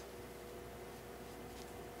pinks.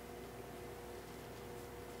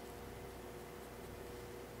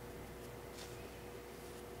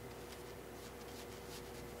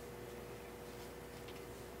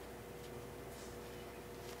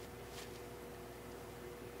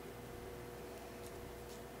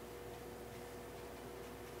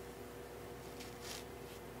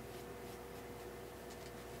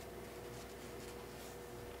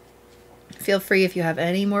 Feel free if you have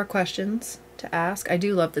any more questions to ask. I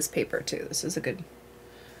do love this paper too. This is a good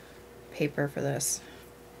paper for this.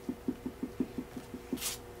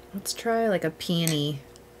 Let's try like a peony.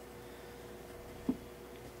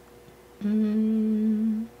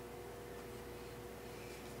 Maybe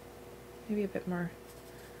a bit more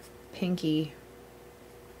pinky,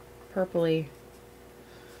 purpley.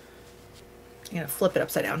 I'm gonna flip it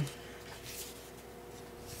upside down.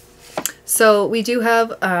 So we do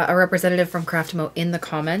have a representative from Craftimo in the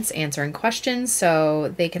comments answering questions, so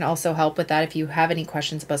they can also help with that if you have any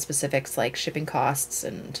questions about specifics like shipping costs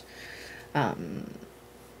and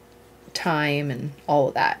time and all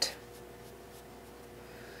of that.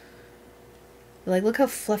 Like, look how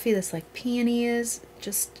fluffy this like peony is.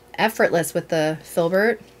 Just effortless with the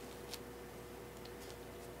filbert.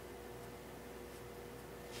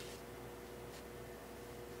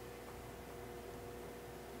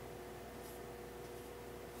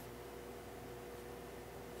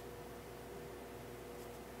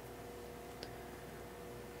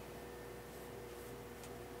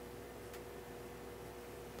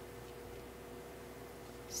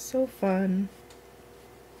 So fun.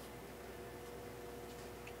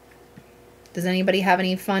 Does anybody have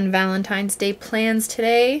any fun Valentine's Day plans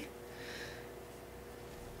today?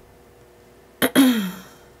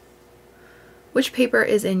 Which paper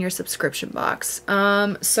is in your subscription box?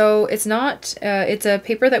 So it's not, it's a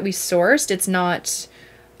paper that we sourced. It's not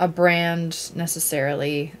a brand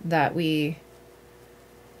necessarily that we,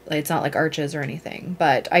 like, it's not like Arches or anything,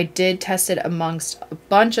 but I did test it amongst a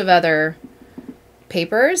bunch of other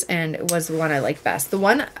papers and it was the one I like best. The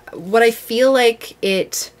one, what I feel like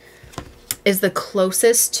it is the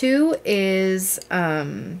closest to is,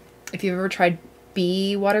 if you've ever tried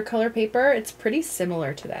bee watercolor paper, it's pretty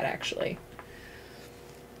similar to that actually.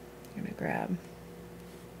 I'm gonna grab,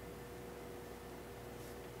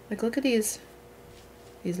 like, look at these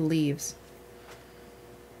leaves.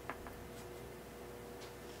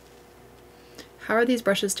 How are these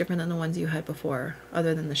brushes different than the ones you had before,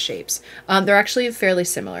 other than the shapes? They're actually fairly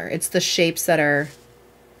similar. It's the shapes that are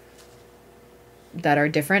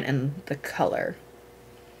different and the color.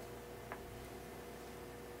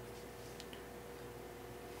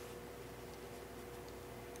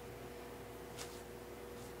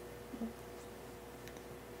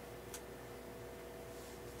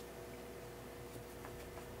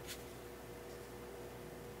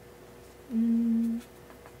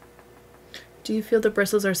 Do you feel the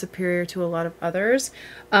bristles are superior to a lot of others?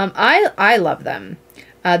 I love them.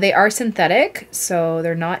 They are synthetic, so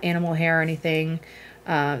they're not animal hair or anything.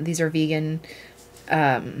 These are vegan.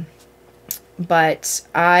 But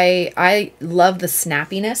I love the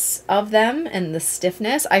snappiness of them and the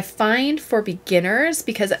stiffness. I find for beginners,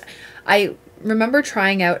 because I remember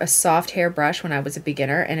trying out a soft hair brush when I was a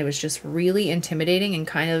beginner and it was just really intimidating and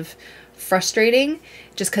kind of frustrating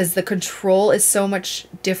just because the control is so much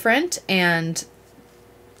different and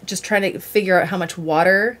just trying to figure out how much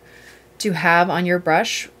water to have on your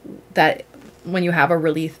brush, that when you have a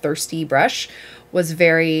really thirsty brush, was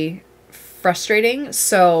very frustrating.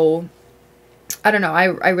 So I don't know,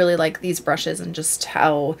 I really like these brushes and just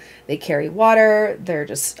how they carry water. They're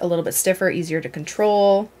just a little bit stiffer, easier to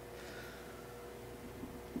control.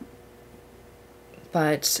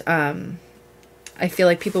 But I feel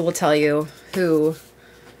like people will tell you who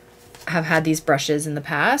have had these brushes in the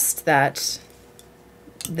past that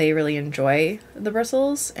they really enjoy the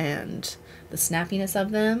bristles and the snappiness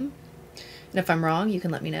of them. And if I'm wrong, you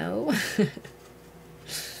can let me know.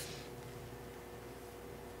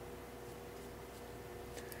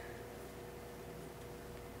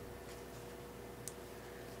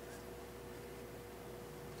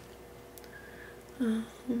 Do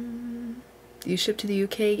you ship to the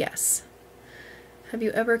UK? Yes. Have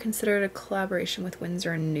you ever considered a collaboration with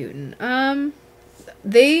Winsor & Newton? I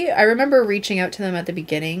remember reaching out to them at the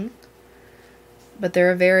beginning, but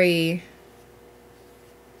they're a very,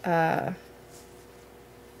 they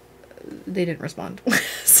didn't respond.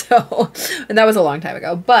 So, and that was a long time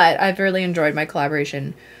ago, but I've really enjoyed my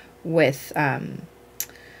collaboration with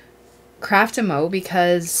Craftimo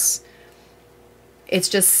because it's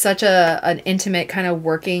just such an intimate kind of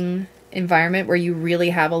working environment where you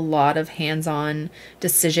really have a lot of hands-on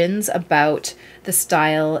decisions about the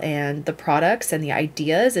style and the products and the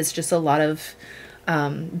ideas. It's just a lot of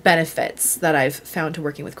benefits that I've found to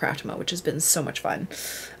working with Craftimo, which has been so much fun.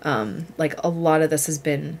 Like a lot of this has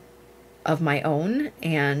been of my own,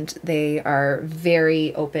 and they are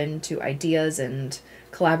very open to ideas and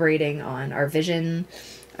collaborating on our vision.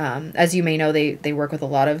 As you may know, they work with a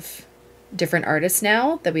lot of different artists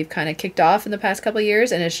now that we've kind of kicked off in the past couple of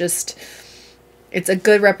years, and it's a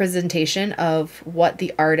good representation of what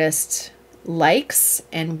the artist likes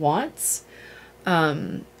and wants.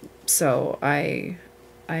 So I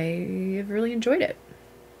have really enjoyed it.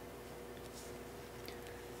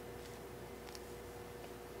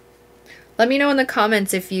 Let me know in the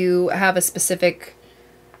comments if you have a specific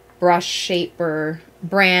brush shape or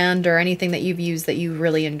brand or anything that you've used that you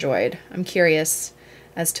really enjoyed. I'm curious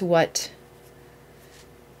as to what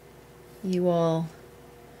you all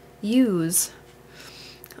use.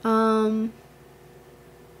 Oh,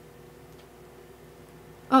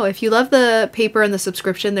 if you love the paper and the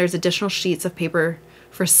subscription, there's additional sheets of paper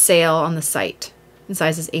for sale on the site in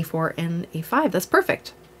sizes A4 and A5. That's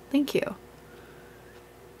perfect. Thank you.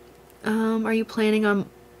 Are you planning on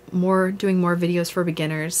doing more videos for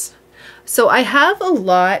beginners? So I have a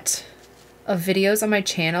lot of videos on my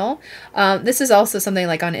channel. This is also something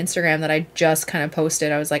like on Instagram that I just kind of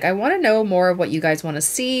posted. I was like, I want to know more of what you guys want to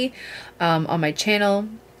see on my channel.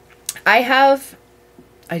 I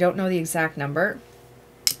don't know the exact number.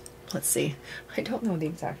 Let's see. I don't know the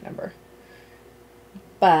exact number.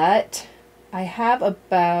 But I have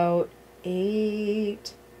about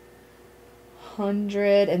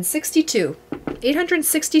 862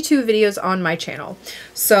 videos on my channel.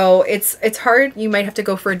 So it's hard. You might have to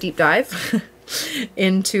go for a deep dive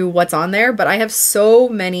into what's on there, but I have so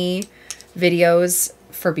many videos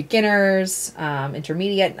for beginners,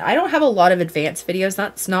 intermediate. I don't have a lot of advanced videos.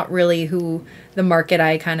 That's not really who the market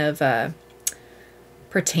I kind of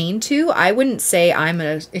pertain to. I wouldn't say I'm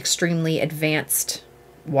an extremely advanced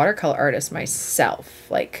watercolor artist myself.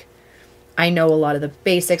 Like, I know a lot of the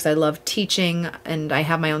basics. I love teaching and I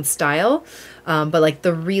have my own style. But like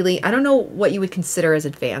I don't know what you would consider as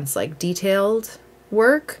advanced, like detailed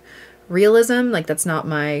work, realism, like that's not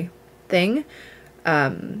my thing.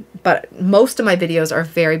 But most of my videos are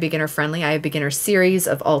very beginner friendly. I have beginner series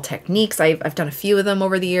of all techniques. I've done a few of them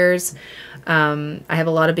over the years. I have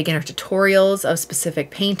a lot of beginner tutorials of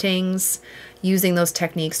specific paintings using those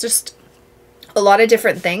techniques, just a lot of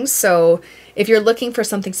different things. So if you're looking for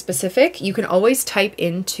something specific, you can always type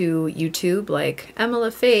into YouTube like Emma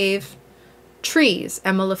Lefebvre trees,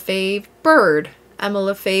 Emma Lefebvre bird, Emma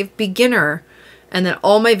Lefebvre beginner, and then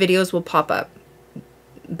all my videos will pop up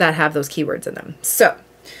that have those keywords in them. So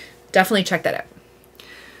definitely check that out.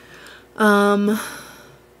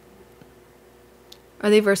 Are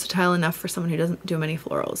they versatile enough for someone who doesn't do many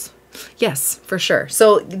florals? Yes, for sure.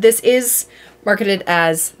 So this is marketed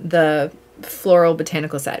as the floral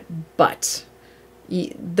botanical set, but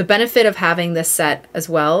the benefit of having this set as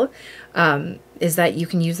well is that you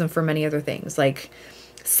can use them for many other things like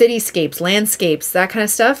cityscapes, landscapes, that kind of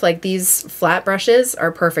stuff. Like these flat brushes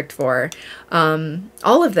are perfect for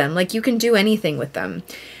all of them. Like you can do anything with them.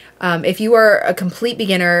 If you are a complete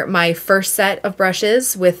beginner, my first set of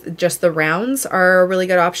brushes with just the rounds are a really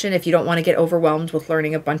good option. If you don't want to get overwhelmed with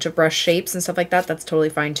learning a bunch of brush shapes and stuff like that, that's totally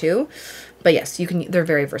fine too. But yes, they're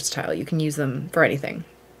very versatile. You can use them for anything,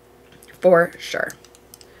 for sure.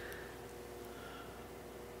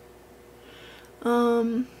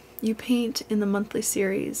 You paint in the monthly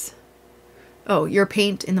series. Oh, your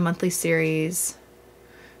paint in the monthly series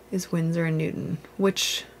is Winsor and Newton.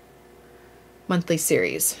 Which monthly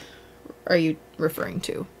series are you referring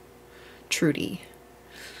to? Trudy.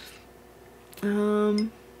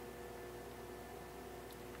 Love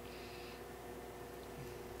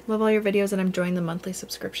all your videos and I'm enjoying the monthly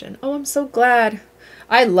subscription. Oh, I'm so glad.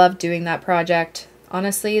 I love doing that project.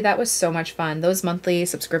 Honestly, that was so much fun. Those monthly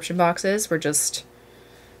subscription boxes were just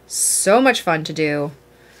so much fun to do.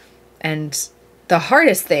 And the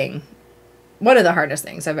hardest thing, one of the hardest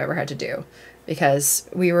things I've ever had to do, because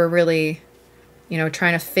we were really,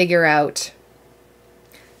 trying to figure out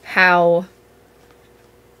how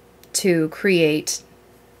to create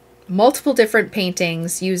multiple different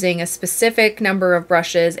paintings using a specific number of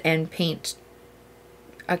brushes and paint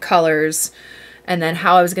colors, and then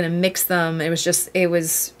how I was going to mix them. It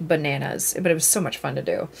was bananas, but it was so much fun to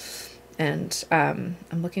do. And I'm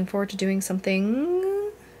looking forward to doing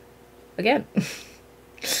something again.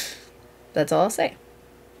 That's all I'll say.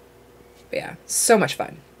 But yeah, so much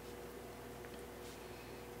fun.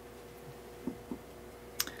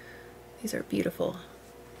 These are beautiful.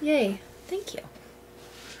 Yay. Thank you.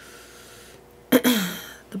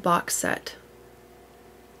 The box set.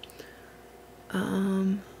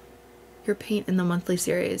 Your paint in the monthly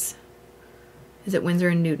series. Is it Winsor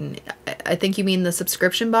and Newton? I think you mean the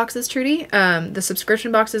subscription boxes, Trudy. The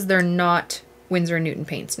subscription boxes, they're not Winsor and Newton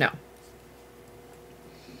paints, no.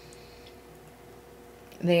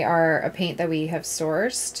 They are a paint that we have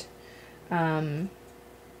sourced. But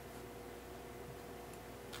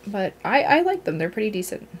I like them. They're pretty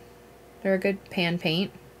decent. They're a good pan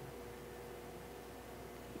paint.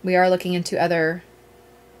 We are looking into other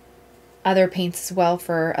paints as well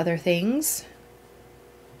for other things.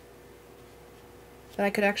 But I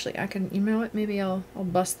can, you know what, maybe I'll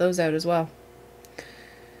bust those out as well.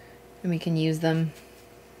 And we can use them.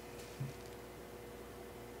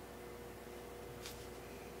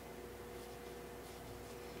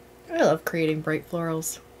 I love creating bright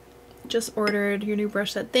florals. Just ordered your new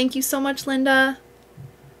brush set. Thank you so much, Linda.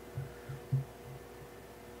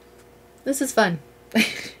 This is fun.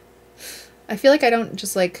 I feel like I don't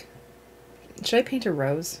just like... Should I paint a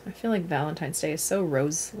rose? I feel like Valentine's Day is so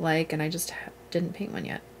rose-like, and I just didn't paint one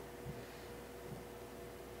yet.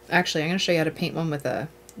 Actually, I'm going to show you how to paint one with the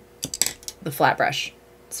flat brush.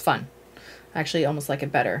 It's fun. I actually almost like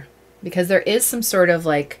it better, because there is some sort of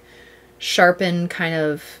like sharpened kind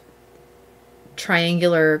of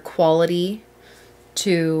triangular quality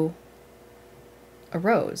to a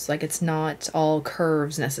rose. Like, it's not all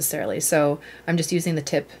curves necessarily. So I'm just using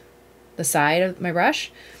the side of my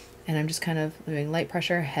brush, and I'm just kind of doing light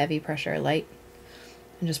pressure, heavy pressure, light,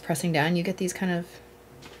 and just pressing down. You get these kind of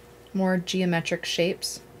more geometric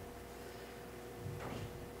shapes.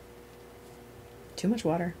 Too much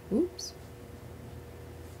water. Oops.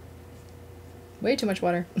 Way too much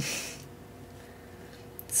water.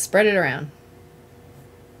 Spread it around.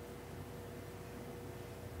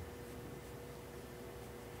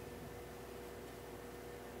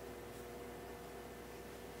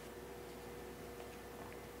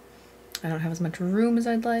 I don't have as much room as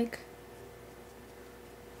I'd like.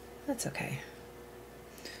 That's okay.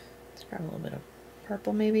 Let's grab a little bit of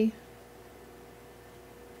purple maybe.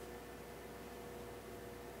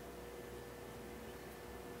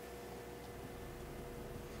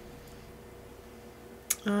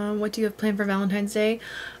 What do you have planned for Valentine's Day?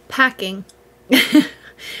 Packing.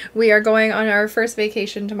 We are going on our first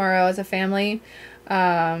vacation tomorrow as a family.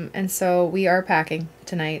 And so we are packing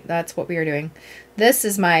tonight. That's what we are doing. This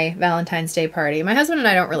is my Valentine's Day party. My husband and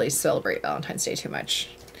I don't really celebrate Valentine's Day too much.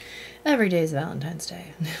 Every day is Valentine's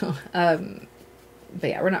Day. But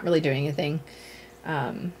yeah, we're not really doing anything.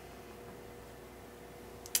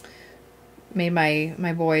 Made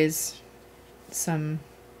my boys some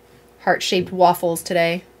heart-shaped waffles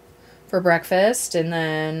today for breakfast, and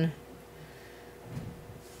then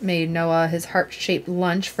made Noah his heart-shaped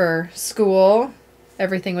lunch for school.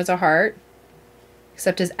 Everything was a heart,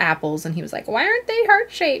 except his apples, and he was like, why aren't they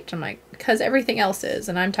heart-shaped? I'm like, because everything else is,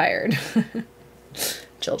 and I'm tired.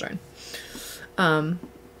 Children. Yeah.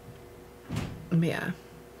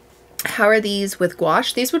 How are these with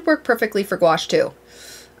gouache? These would work perfectly for gouache too.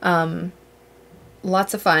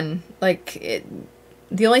 Lots of fun. Like,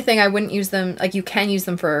 the only thing I wouldn't use them, like, you can use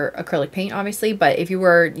them for acrylic paint, obviously, but if you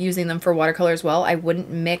were using them for watercolor as well, I wouldn't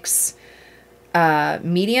mix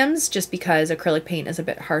mediums, just because acrylic paint is a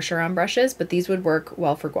bit harsher on brushes, but these would work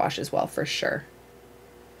well for gouache as well, for sure.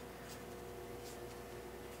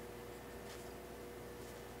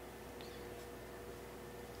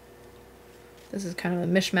 This is kind of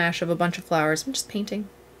a mishmash of a bunch of flowers. I'm just painting.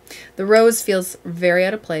 The rose feels very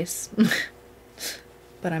out of place,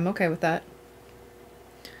 but I'm okay with that.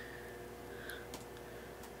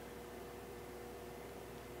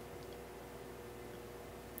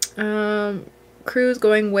 Cruise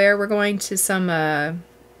going where? We're going to some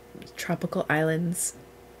tropical islands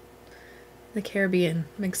in the Caribbean.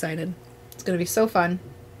 I'm excited. It's gonna be so fun.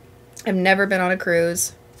 I've never been on a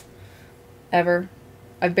cruise ever.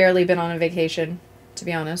 I've barely been on a vacation, to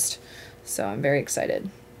be honest, so I'm very excited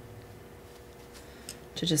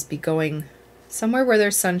to just be going somewhere where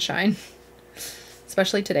there's sunshine.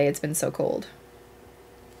 Especially today, it's been so cold.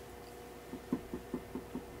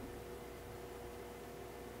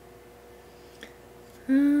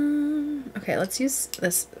 Okay, let's use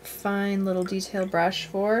this fine little detail brush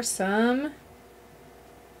for some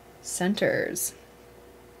centers.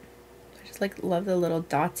 I just love the little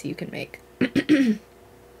dots you can make.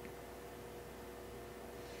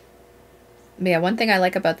 Yeah, one thing I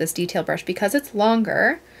like about this detail brush, because it's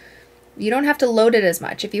longer, you don't have to load it as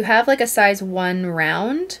much. If you have like a size 1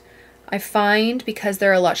 round, I find because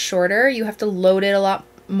they're a lot shorter, you have to load it a lot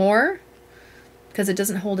more. because it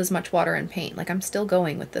doesn't hold as much water in paint. Like, I'm still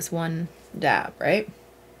going with this one dab, right?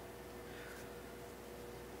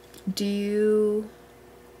 Do you...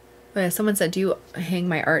 Oh, yeah, someone said, do you hang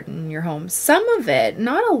my art in your home? Some of it,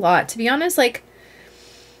 not a lot. To be honest, like,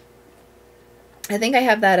 I think I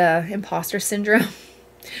have that imposter syndrome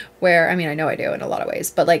where, I mean, I know I do in a lot of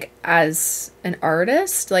ways, but like as an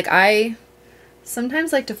artist, like I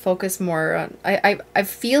sometimes like to focus more on, I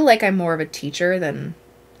feel like I'm more of a teacher than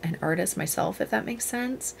an artist myself, if that makes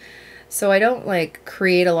sense. So I don't like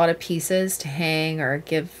create a lot of pieces to hang or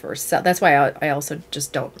give or sell. That's why I also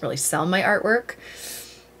just don't really sell my artwork.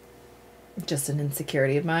 Just an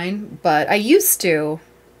insecurity of mine. But I used to,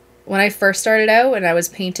 when I first started out and I was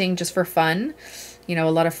painting just for fun, you know, a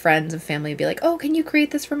lot of friends and family would be like, oh, can you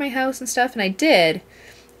create this for my house and stuff? And I did.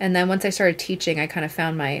 And then once I started teaching, I kind of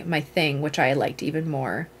found my thing, which I liked even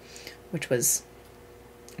more, which was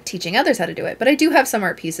teaching others how to do it. But I do have some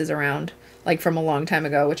art pieces around, like from a long time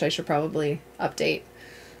ago, which I should probably update.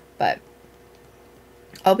 But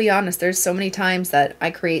I'll be honest, there's so many times that I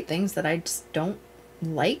create things that I just don't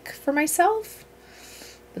like for myself.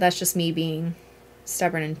 But that's just me being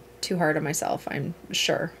stubborn and too hard on myself, I'm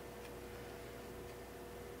sure.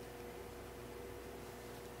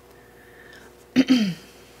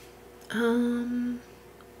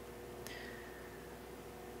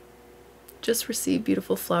 Just received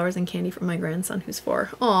beautiful flowers and candy from my grandson who's 4.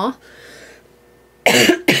 Aw.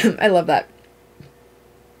 I love that.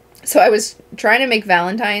 So I was trying to make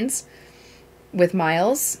Valentine's with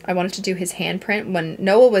Miles. I wanted to do his handprint. When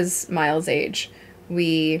Noah was Miles' age,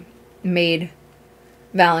 we made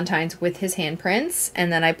Valentine's with his handprints,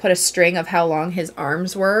 and then I put a string of how long his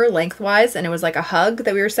arms were lengthwise, and it was like a hug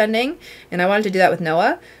that we were sending, and I wanted to do that with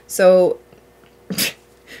Noah. So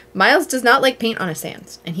Miles does not like paint on his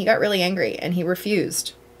hands, and he got really angry, and he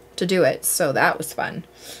refused to do it, so that was fun.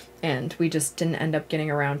 And we just didn't end up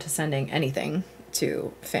getting around to sending anything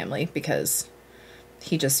to family because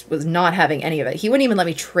he just was not having any of it. He wouldn't even let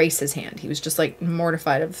me trace his hand. He was just like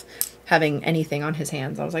mortified of having anything on his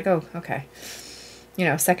hands. I was like, oh, okay. You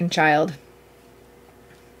know, second child.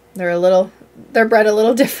 They're bred a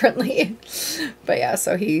little differently. But yeah,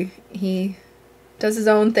 so he does his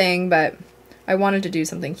own thing, but I wanted to do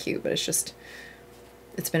something cute, but it's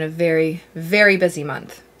been a very, very busy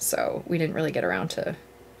month. So we didn't really get around to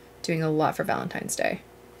doing a lot for Valentine's Day.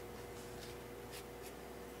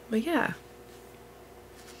 But yeah.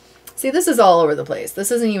 See, this is all over the place.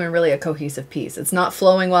 This isn't even really a cohesive piece. It's not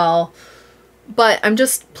flowing well, but I'm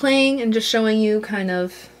just playing and just showing you kind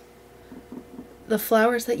of the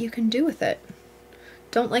flowers that you can do with it.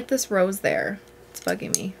 Don't like this rose there. It's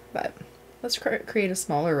bugging me, but let's create a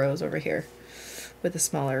smaller rose over here with a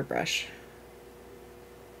smaller brush.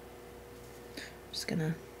 Just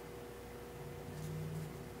gonna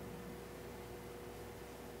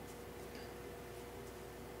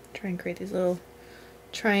try and create these little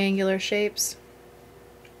triangular shapes.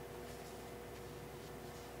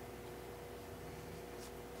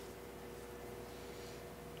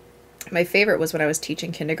 My favorite was when I was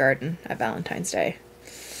teaching kindergarten at Valentine's Day.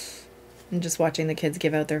 And just watching the kids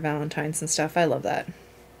give out their Valentines and stuff. I love that.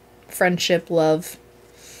 Friendship, love.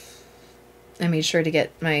 I made sure to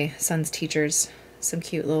get my son's teachers some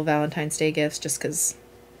cute little Valentine's Day gifts just because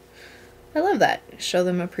I love that. Show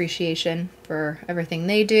them appreciation for everything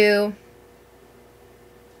they do.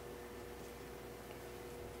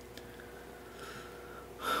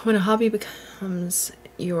 When a hobby becomes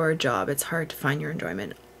your job, it's hard to find your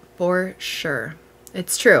enjoyment. For sure.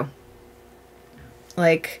 It's true.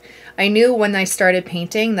 Like, I knew when I started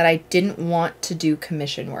painting that I didn't want to do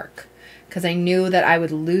commission work because I knew that I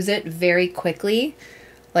would lose it very quickly,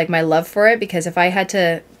 like my love for it, because if I had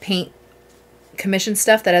to paint commission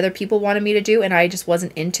stuff that other people wanted me to do and I just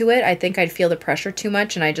wasn't into it, I think I'd feel the pressure too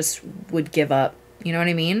much and I just would give up. You know what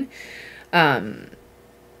I mean?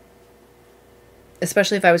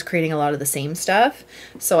 Especially if I was creating a lot of the same stuff.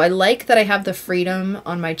 So I like that I have the freedom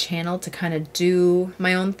on my channel to kind of do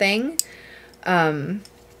my own thing. A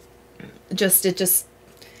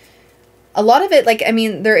lot of it, like, I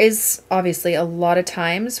mean, there is obviously a lot of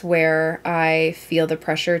times where I feel the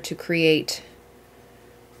pressure to create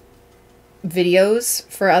videos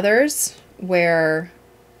for others where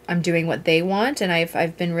I'm doing what they want, and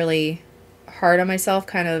I've been really hard on myself,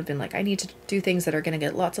 kind of been like, I need to do things that are going to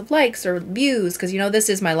get lots of likes or views, because, you know, this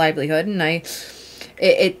is my livelihood, and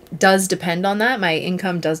it does depend on that. My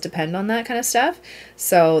income does depend on that kind of stuff.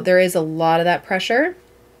 So there is a lot of that pressure,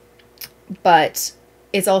 but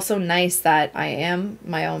it's also nice that I am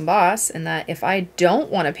my own boss and that if I don't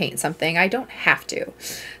want to paint something, I don't have to.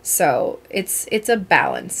 So it's a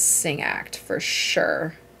balancing act for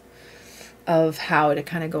sure. of how to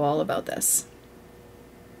kind of go all about this.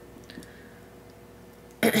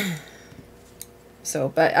 So,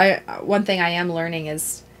 but one thing I am learning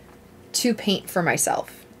is to paint for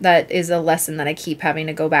myself. That is a lesson that I keep having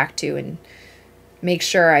to go back to and make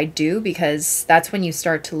sure I do, because that's when you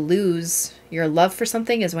start to lose your love for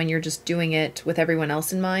something, is when you're just doing it with everyone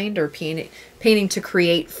else in mind, or painting to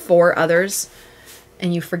create for others,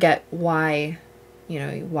 and you forget why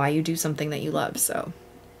you do something that you love. So,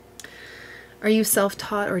 are you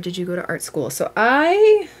self-taught or did you go to art school? So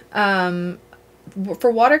I,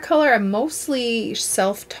 for watercolor, I'm mostly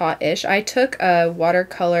self-taught-ish. I took a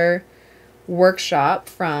watercolor workshop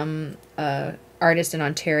from a artist in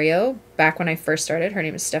Ontario back when I first started. Her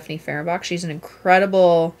name is Stephanie Fehrenbach. She's an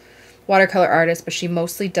incredible watercolor artist, but she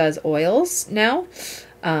mostly does oils now,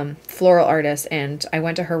 floral artist. And I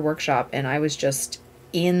went to her workshop and I was just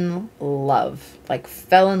in love, like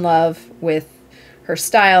fell in love with her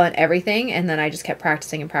style and everything. And then I just kept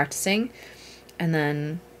practicing and practicing. And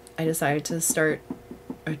then I decided to start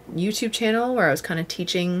a YouTube channel where I was kind of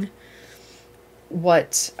teaching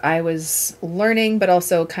what I was learning, but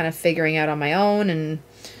also kind of figuring out on my own. And,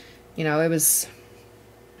 you know, it was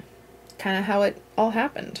kind of how it all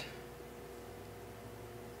happened.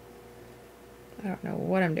 I don't know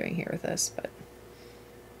what I'm doing here with this, but I'm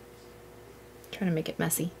trying to make it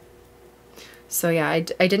messy. So yeah, I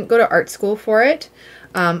didn't go to art school for it.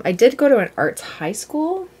 I did go to an arts high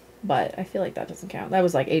school, but I feel like that doesn't count. That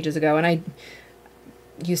was like ages ago, and I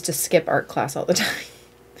used to skip art class all the time.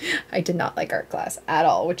 I did not like art class at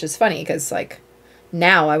all, which is funny because like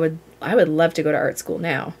now I would love to go to art school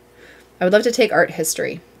now. I would love to take art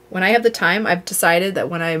history. When I have the time, I've decided that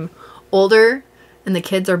when I'm older and the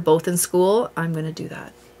kids are both in school, I'm going to do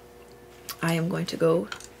that. I am going to go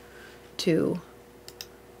to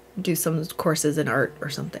do some courses in art or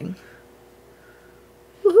something.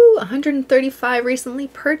 Woohoo! 135 recently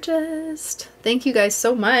purchased. Thank you guys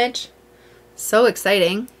so much. So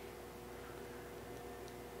exciting.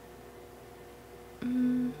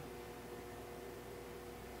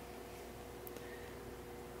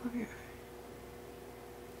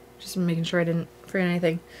 Just making sure I didn't forget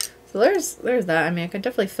anything. So there's that. I mean, I could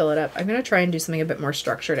definitely fill it up. I'm going to try and do something a bit more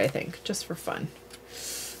structured, I think, just for fun.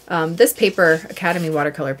 This paper, Academy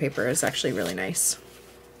watercolor paper, is actually really nice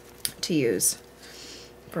to use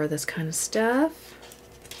for this kind of stuff.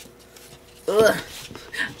 Ugh.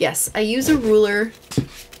 Yes, I use a ruler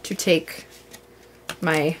to take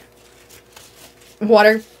my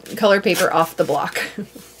watercolor paper off the block.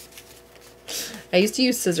 I used to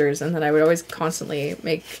use scissors, and then I would always constantly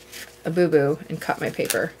make a boo-boo and cut my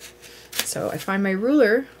paper. So I find my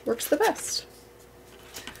ruler works the best.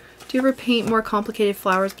 Do you ever paint more complicated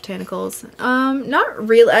flowers, botanicals? Not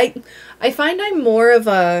really. I find I'm more of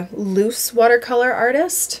a loose watercolor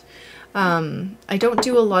artist. I don't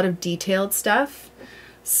do a lot of detailed stuff,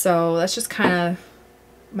 so that's just kind of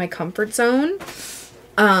my comfort zone.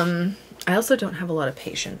 I also don't have a lot of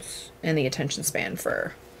patience and the attention span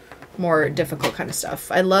for more difficult kind of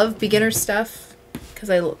stuff. I love beginner stuff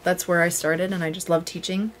because that's where I started, and I just love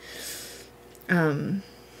teaching. I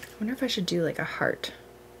wonder if I should do like a heart.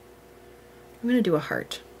 I'm gonna do a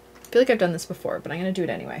heart. I feel like I've done this before, but I'm gonna do it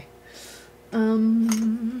anyway. Okay.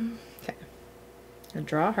 I'm gonna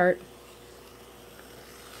draw a heart.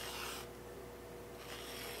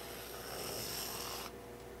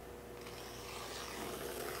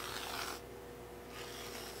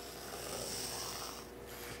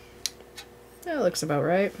 That looks about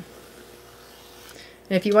right.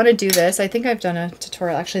 And if you want to do this, I think I've done a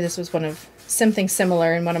tutorial. Actually, this was something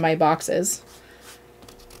similar in one of my boxes.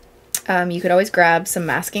 You could always grab some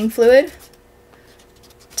masking fluid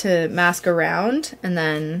to mask around, and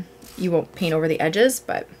then you won't paint over the edges,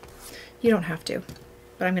 but you don't have to.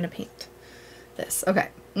 But I'm going to paint this. Okay.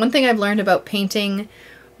 One thing I've learned about painting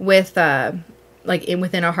with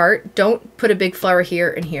within a heart, don't put a big flower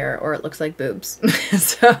here and here, or it looks like boobs.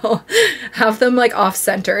 So have them like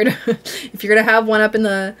off-centered. If you're gonna have one up in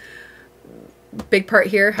the big part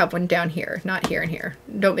here, have one down here, not here and here.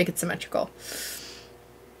 Don't make it symmetrical.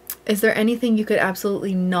 Is there anything you could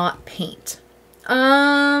absolutely not paint?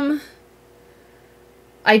 I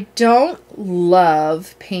don't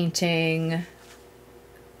love painting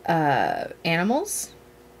animals.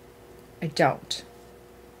 I don't.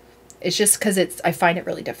 It's just because I find it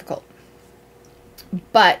really difficult.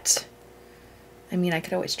 But, I mean, I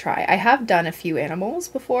could always try. I have done a few animals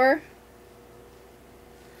before,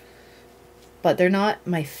 but they're not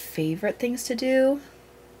my favorite things to do.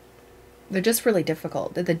 They're just really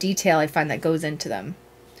difficult. The detail I find that goes into them.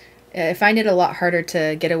 I find it a lot harder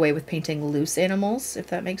to get away with painting loose animals, if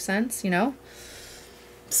that makes sense, you know?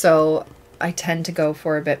 So I tend to go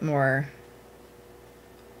for a bit more,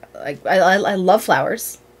 like, I love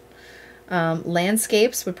flowers.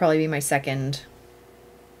 Landscapes would probably be my second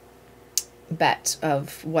bet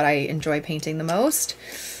of what I enjoy painting the most.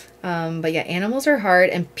 But yeah, animals are hard,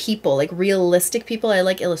 and people, like realistic people. I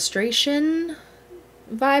like illustration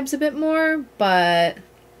vibes a bit more, but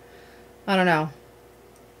I don't know.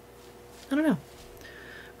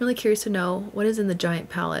 Really curious to know what is in the giant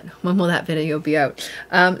palette. When will that video be out?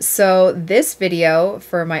 So this video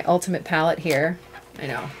for my ultimate palette here, I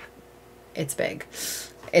know, it's big.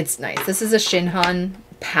 It's nice. This is a Shinhan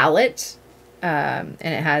palette, and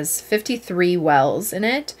it has 53 wells in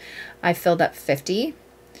it. I filled up 50,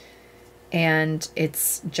 and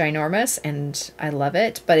it's ginormous, and I love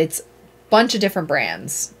it. But it's a bunch of different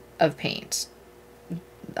brands of paint,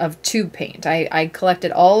 of tube paint. I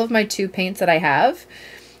collected all of my tube paints that I have,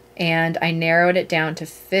 and I narrowed it down to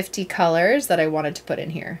 50 colors that I wanted to put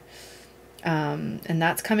in here. And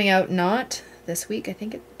that's coming out not this week. I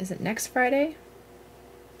think is it next Friday?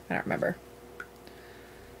 I don't remember.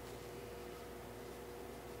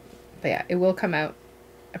 But yeah, it will come out.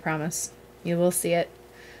 I promise. You will see it.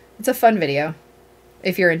 It's a fun video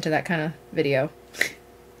if you're into that kind of video.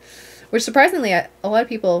 Which surprisingly, a lot of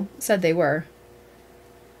people said they were.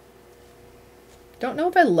 Don't know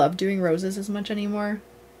if I love doing roses as much anymore.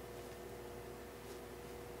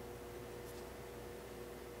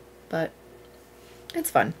 But it's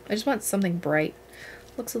fun. I just want something bright.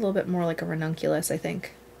 Looks a little bit more like a ranunculus, I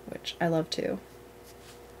think, which I love too.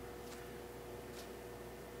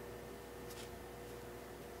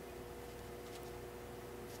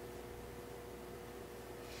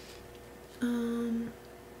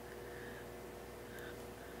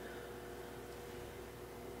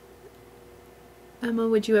 Emma,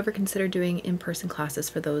 would you ever consider doing in-person classes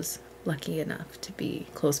for those lucky enough to be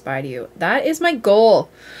close by to you? That is my goal.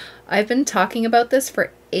 I've been talking about this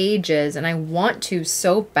for ages, and I want to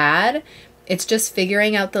so bad. It's just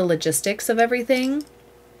figuring out the logistics of everything,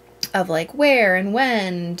 of like where and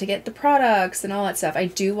when to get the products and all that stuff. I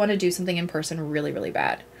do want to do something in person really, really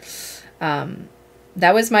bad.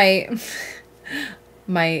 That was my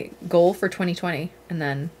my goal for 2020, and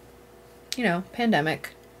then, you know,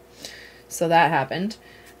 pandemic. So that happened.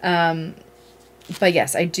 But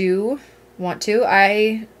yes, I do want to.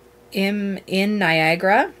 I am in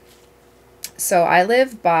Niagara. So I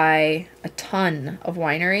live by a ton of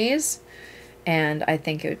wineries, and I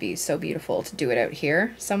think it would be so beautiful to do it out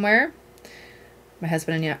here somewhere. My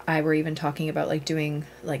husband and I were even talking about like doing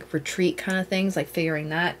like retreat kind of things, like figuring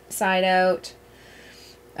that side out.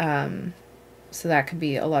 So that could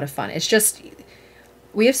be a lot of fun. It's just,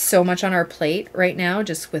 we have so much on our plate right now,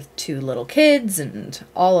 just with 2 little kids and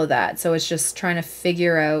all of that. So it's just trying to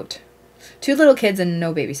figure out 2 little kids and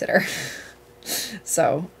no babysitter.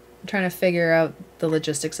 So I'm trying to figure out the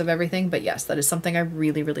logistics of everything. But yes, that is something I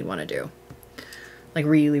really, really want to do. Like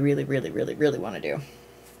really, really, really, really, really want to do.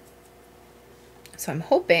 So I'm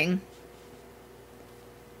hoping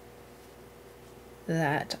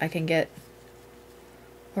that I can get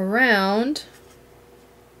around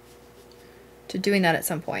to doing that at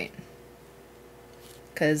some point,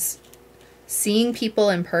 because seeing people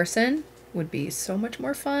in person would be so much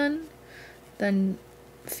more fun than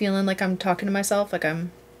feeling like I'm talking to myself like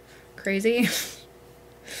I'm crazy,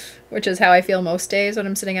 which is how I feel most days when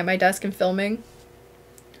I'm sitting at my desk and filming,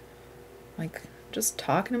 like just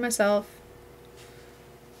talking to myself.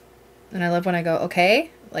 And I love when I go,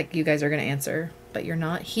 okay, like you guys are gonna answer, but you're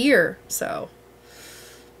not here. So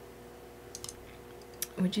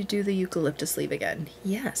would you do the eucalyptus leaf again?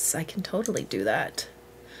 Yes, I can totally do that.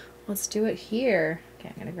 Let's do it here. Okay,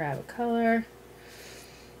 I'm gonna grab a color.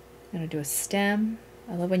 I'm gonna do a stem.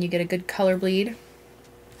 I love when you get a good color bleed.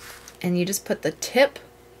 And you just put the tip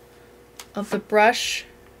of the brush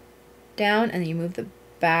down and then you move the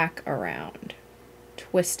back around.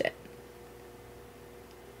 Twist it.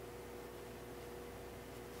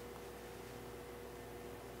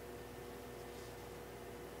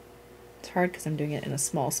 Hard because I'm doing it in a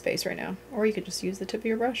small space right now, or you could just use the tip of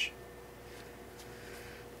your brush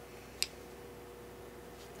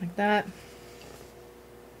like that,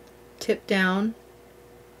 tip down,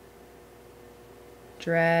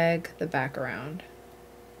 drag the back around.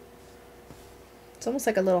 It's almost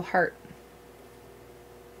like a little heart.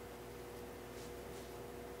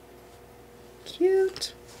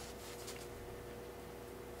 Cute.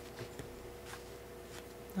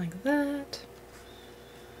 Like that.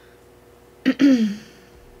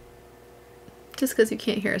 Just because you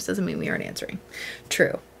can't hear us doesn't mean we aren't answering.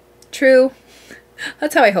 True. True.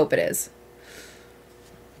 That's how I hope it is.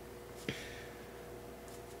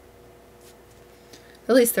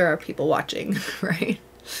 At least there are people watching, right?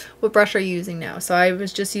 What brush are you using now? So I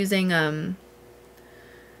was just using the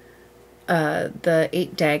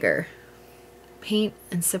 8 Dagger. Paint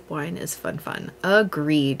and sip wine is fun.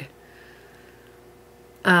 Agreed.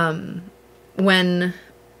 When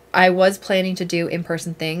I was planning to do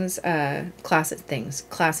in-person things,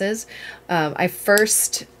 classes,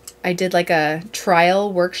 I did like a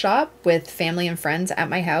trial workshop with family and friends at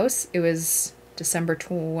my house. It was December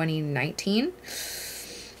 2019.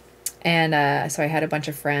 And so I had a bunch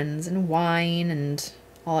of friends and wine and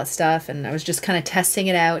all that stuff. And I was just kind of testing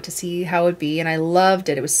it out to see how it would be. And I loved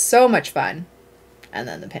it. It was so much fun. And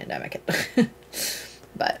then the pandemic hit.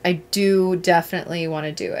 But I do definitely want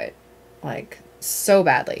to do it. Like, so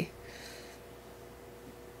badly.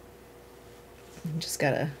 Just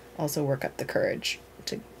gotta also work up the courage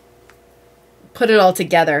to put it all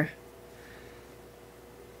together.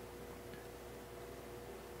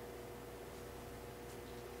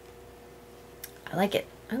 I like it.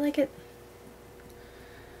 I like it.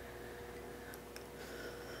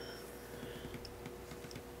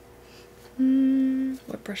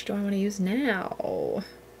 What brush do I want to use now?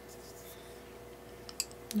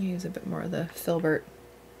 Use a bit more of the filbert.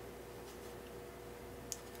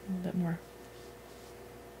 A little bit more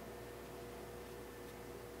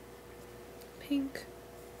pink.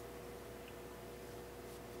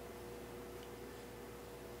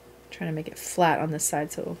 Trying to make it flat on this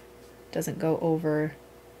side so it doesn't go over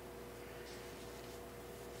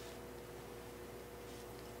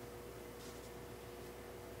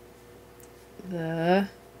the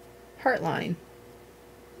heart line.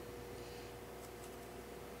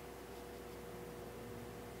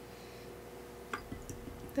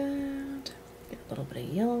 That. Get a little bit of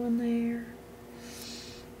yellow in there.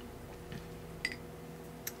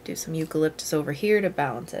 Do some eucalyptus over here to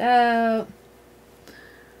balance it out.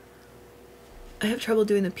 I have trouble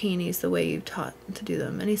doing the peonies the way you've taught to do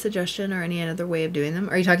them. Any suggestion or any other way of doing them?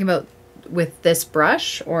 Are you talking about with this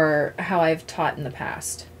brush or how I've taught in the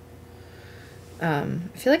past? I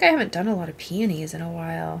feel like I haven't done a lot of peonies in a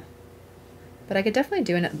while. But I could definitely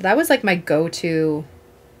do it. That was like my go-to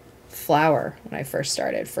flower when I first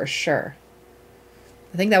started, for sure.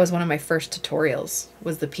 I think that was one of my first tutorials,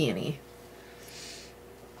 was the peony.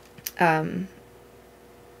 But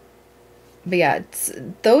yeah,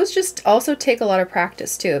 those just also take a lot of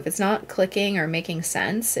practice too. If it's not clicking or making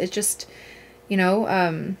sense, it's just, you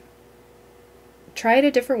know, try it a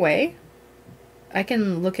different way. I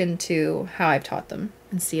can look into how I've taught them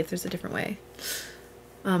and see if there's a different way.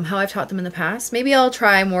 How I've taught them in the past. Maybe I'll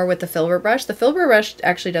try more with the filbert brush. The filbert brush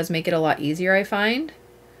actually does make it a lot easier, I find.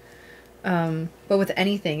 But with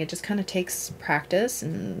anything, it just kind of takes practice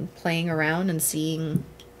and playing around and seeing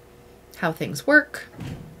how things work.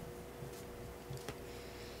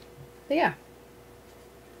 But yeah.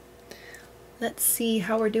 Let's see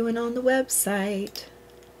how we're doing on the website.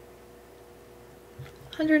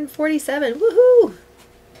 147. Woohoo!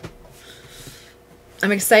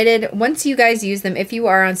 I'm excited. Once you guys use them, if you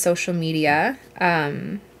are on social media,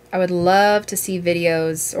 I would love to see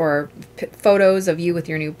videos or photos of you with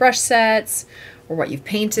your new brush sets or what you've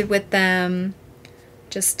painted with them.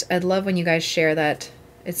 Just, I'd love when you guys share that.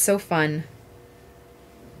 It's so fun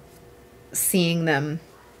seeing them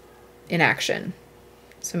in action.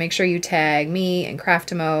 So make sure you tag me and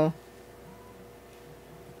Craftimo.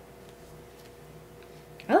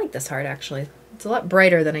 I like this heart actually. It's a lot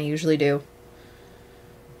brighter than I usually do.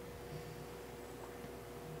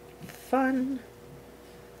 Fun.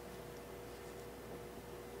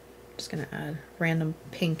 Just gonna add random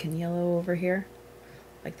pink and yellow over here.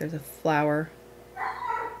 Like there's a flower.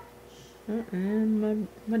 Oh, and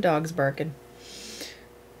my dog's barking.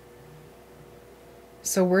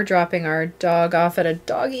 So we're dropping our dog off at a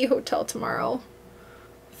doggy hotel tomorrow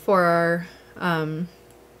for our,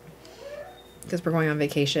 because we're going on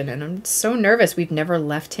vacation, and I'm so nervous. We've never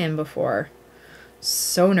left him before.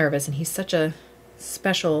 So nervous, and he's such a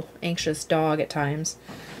special, anxious dog at times.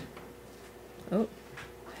 Oh,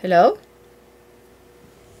 hello?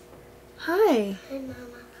 Hi. Hi, Mama.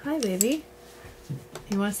 Hi, baby.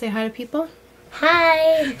 You want to say hi to people?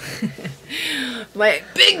 Hi. My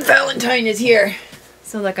big Valentine is here.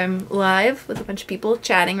 So like I'm live with a bunch of people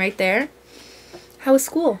chatting right there. How was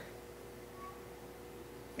school?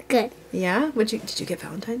 Good. Yeah? Did you get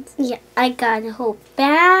Valentine's? Yeah, I got a whole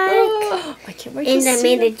bag. Oh, I can't wait to And see I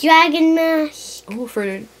made them. a dragon mask. Oh, for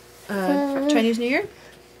Chinese New Year?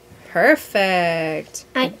 Perfect.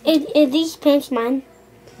 Are these pants mine?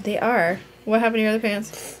 They are. What happened to your other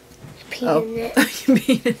pants? Peeing it. You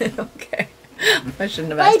mean it? Okay. I shouldn't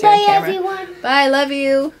have Bye asked you on bye, camera. everyone. Bye, love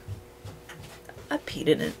you. I peed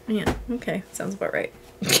in it. Yeah, okay. Sounds about right.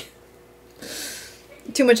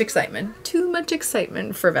 Too much excitement. Too much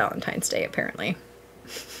excitement for Valentine's Day, apparently.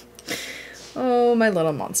 Oh, my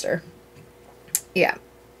little monster. Yeah,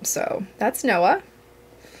 so that's Noah.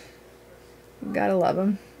 Gotta love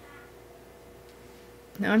him.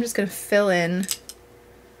 Now I'm just gonna fill in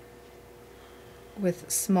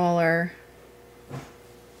with smaller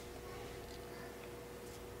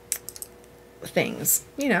things,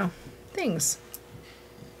 you know, things.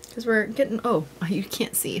 Because we're getting, oh, you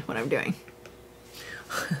can't see what I'm doing.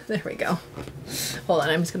 There we go. Hold on,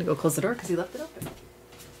 I'm just gonna go close the door because he left it open.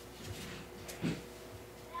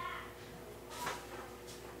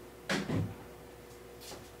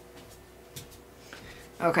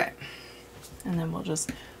 Okay, and then we'll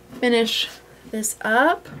just finish this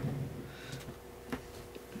up.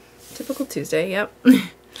 Typical Tuesday, yep.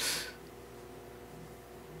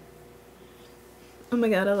 Oh my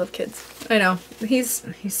god, I love kids. I know, he's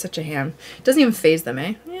such a ham. Doesn't even faze them,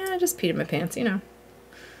 eh? Yeah, I just peed in my pants, you know.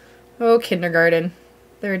 Oh, kindergarten.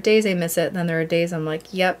 There are days I miss it, then there are days I'm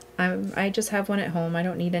like, yep, I just have one at home. I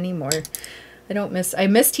don't need any more. I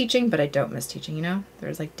miss teaching, but I don't miss teaching, you know?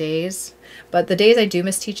 There's like days. But the days I do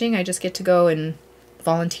miss teaching, I just get to go and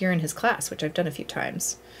volunteer in his class, which I've done a few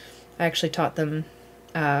times. I actually taught them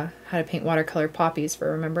how to paint watercolor poppies for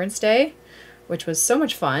Remembrance Day, which was so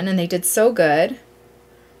much fun, and they did so good.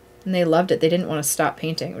 And they loved it. They didn't want to stop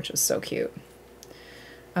painting, which was so cute.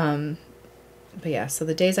 But yeah, so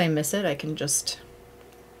the days I miss it, I can just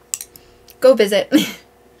go visit.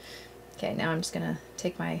 Okay, now I'm just going to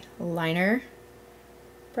take my liner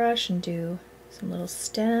brush and do some little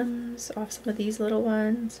stems off some of these little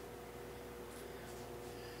ones.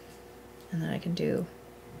 And then I can do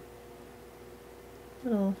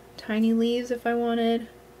little tiny leaves if I wanted.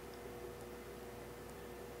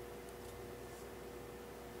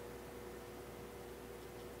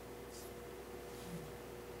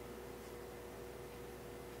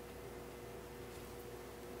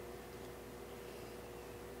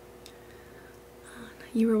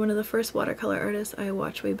 You were one of the first watercolor artists I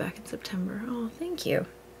watched way back in September. Oh, thank you.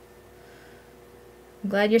 I'm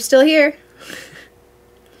glad you're still here.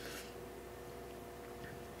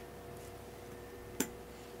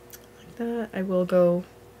 Like that. I will go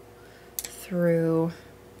through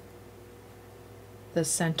the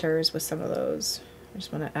centers with some of those. I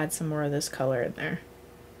just want to add some more of this color in there.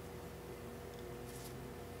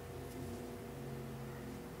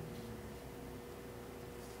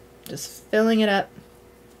 Just filling it up.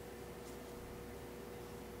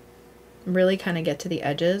 Really kind of get to the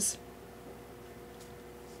edges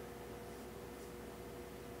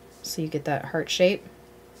so you get that heart shape.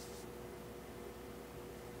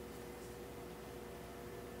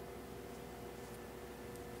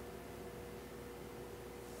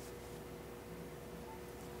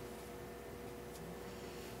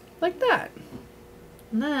 Like that.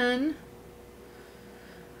 And then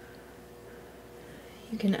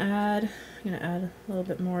you can add, I'm going to add a little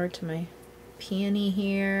bit more to my peony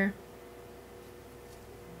here.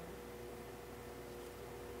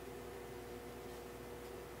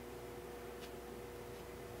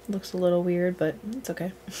 Looks a little weird, but it's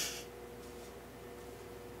okay.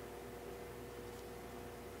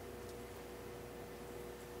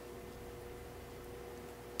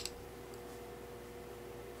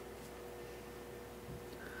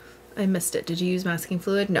 I missed it. Did you use masking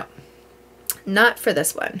fluid? No. Not for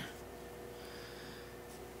this one.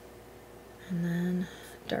 And then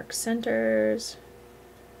dark centers.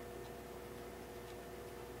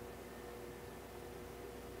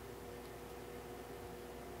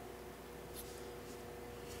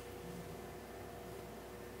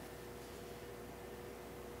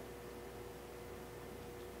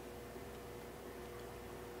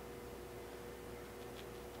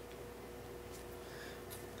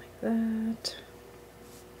 That.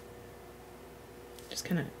 Just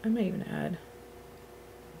kind of, I might even add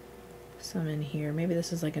some in here. Maybe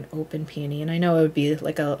this is like an open peony, and I know it would be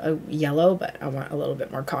like a yellow, but I want a little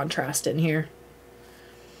bit more contrast in here.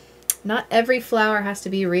 Not every flower has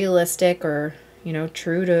to be realistic or, you know,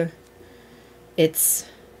 true to its,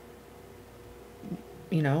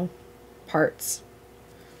 you know, parts.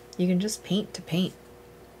 You can just paint to paint.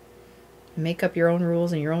 Make up your own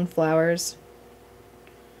rules and your own flowers.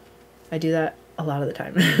 I do that a lot of the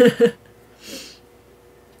time. There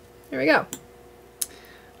we go.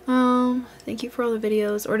 Thank you for all the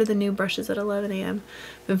videos. Ordered the new brushes at 11 a.m.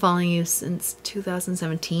 Been following you since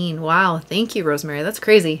 2017. Wow, thank you, Rosemary. That's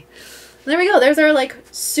crazy. There we go. There's our like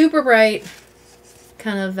super bright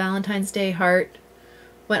kind of Valentine's Day heart.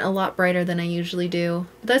 Went a lot brighter than I usually do.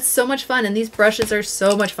 But that's so much fun, and these brushes are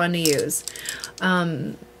so much fun to use.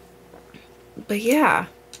 But yeah,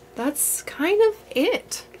 that's kind of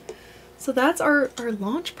it. So that's our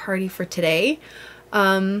launch party for today.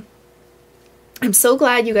 I'm so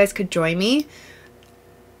glad you guys could join me.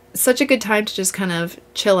 Such a good time to just kind of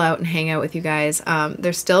chill out and hang out with you guys.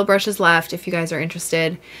 There's still brushes left if you guys are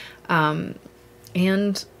interested.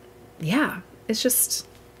 And yeah, it's just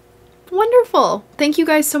wonderful. Thank you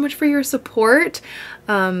guys so much for your support.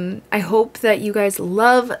 I hope that you guys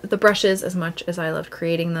love the brushes as much as I loved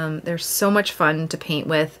creating them. They're so much fun to paint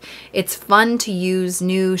with. It's fun to use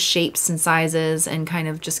new shapes and sizes and kind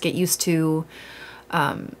of just get used to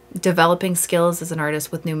developing skills as an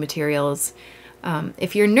artist with new materials.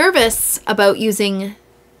 If you're nervous about using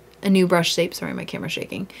a new brush shape, sorry, my camera's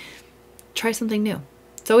shaking, try something new.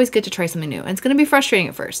 It's always good to try something new. And it's going to be frustrating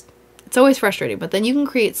at first. It's always frustrating, but then you can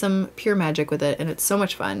create some pure magic with it, and it's so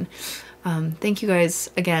much fun. Thank you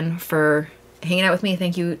guys again for hanging out with me.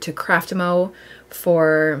 Thank you to Craftimo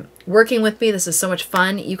for working with me. This is so much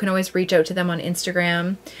fun. You can always reach out to them on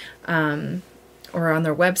Instagram or on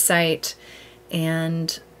their website.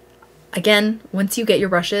 And again, once you get your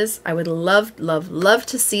brushes, I would love, love, love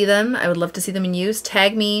to see them. I would love to see them in use.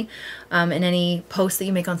 Tag me in any posts that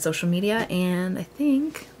you make on social media. And I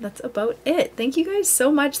think that's about it. Thank you guys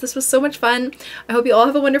so much. This was so much fun. I hope you all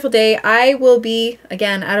have a wonderful day. I will be,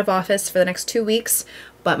 again, out of office for the next 2 weeks,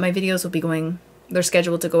 but my videos will be going, they're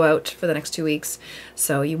scheduled to go out for the next 2 weeks.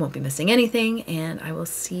 So you won't be missing anything. And I will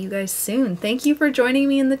see you guys soon. Thank you for joining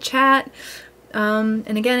me in the chat.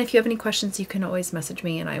 And again, if you have any questions, you can always message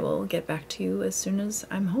me and I will get back to you as soon as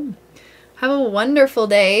I'm home. Have a wonderful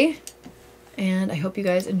day, and I hope you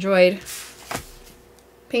guys enjoyed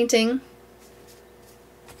painting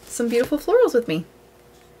some beautiful florals with me.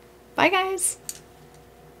 Bye, guys.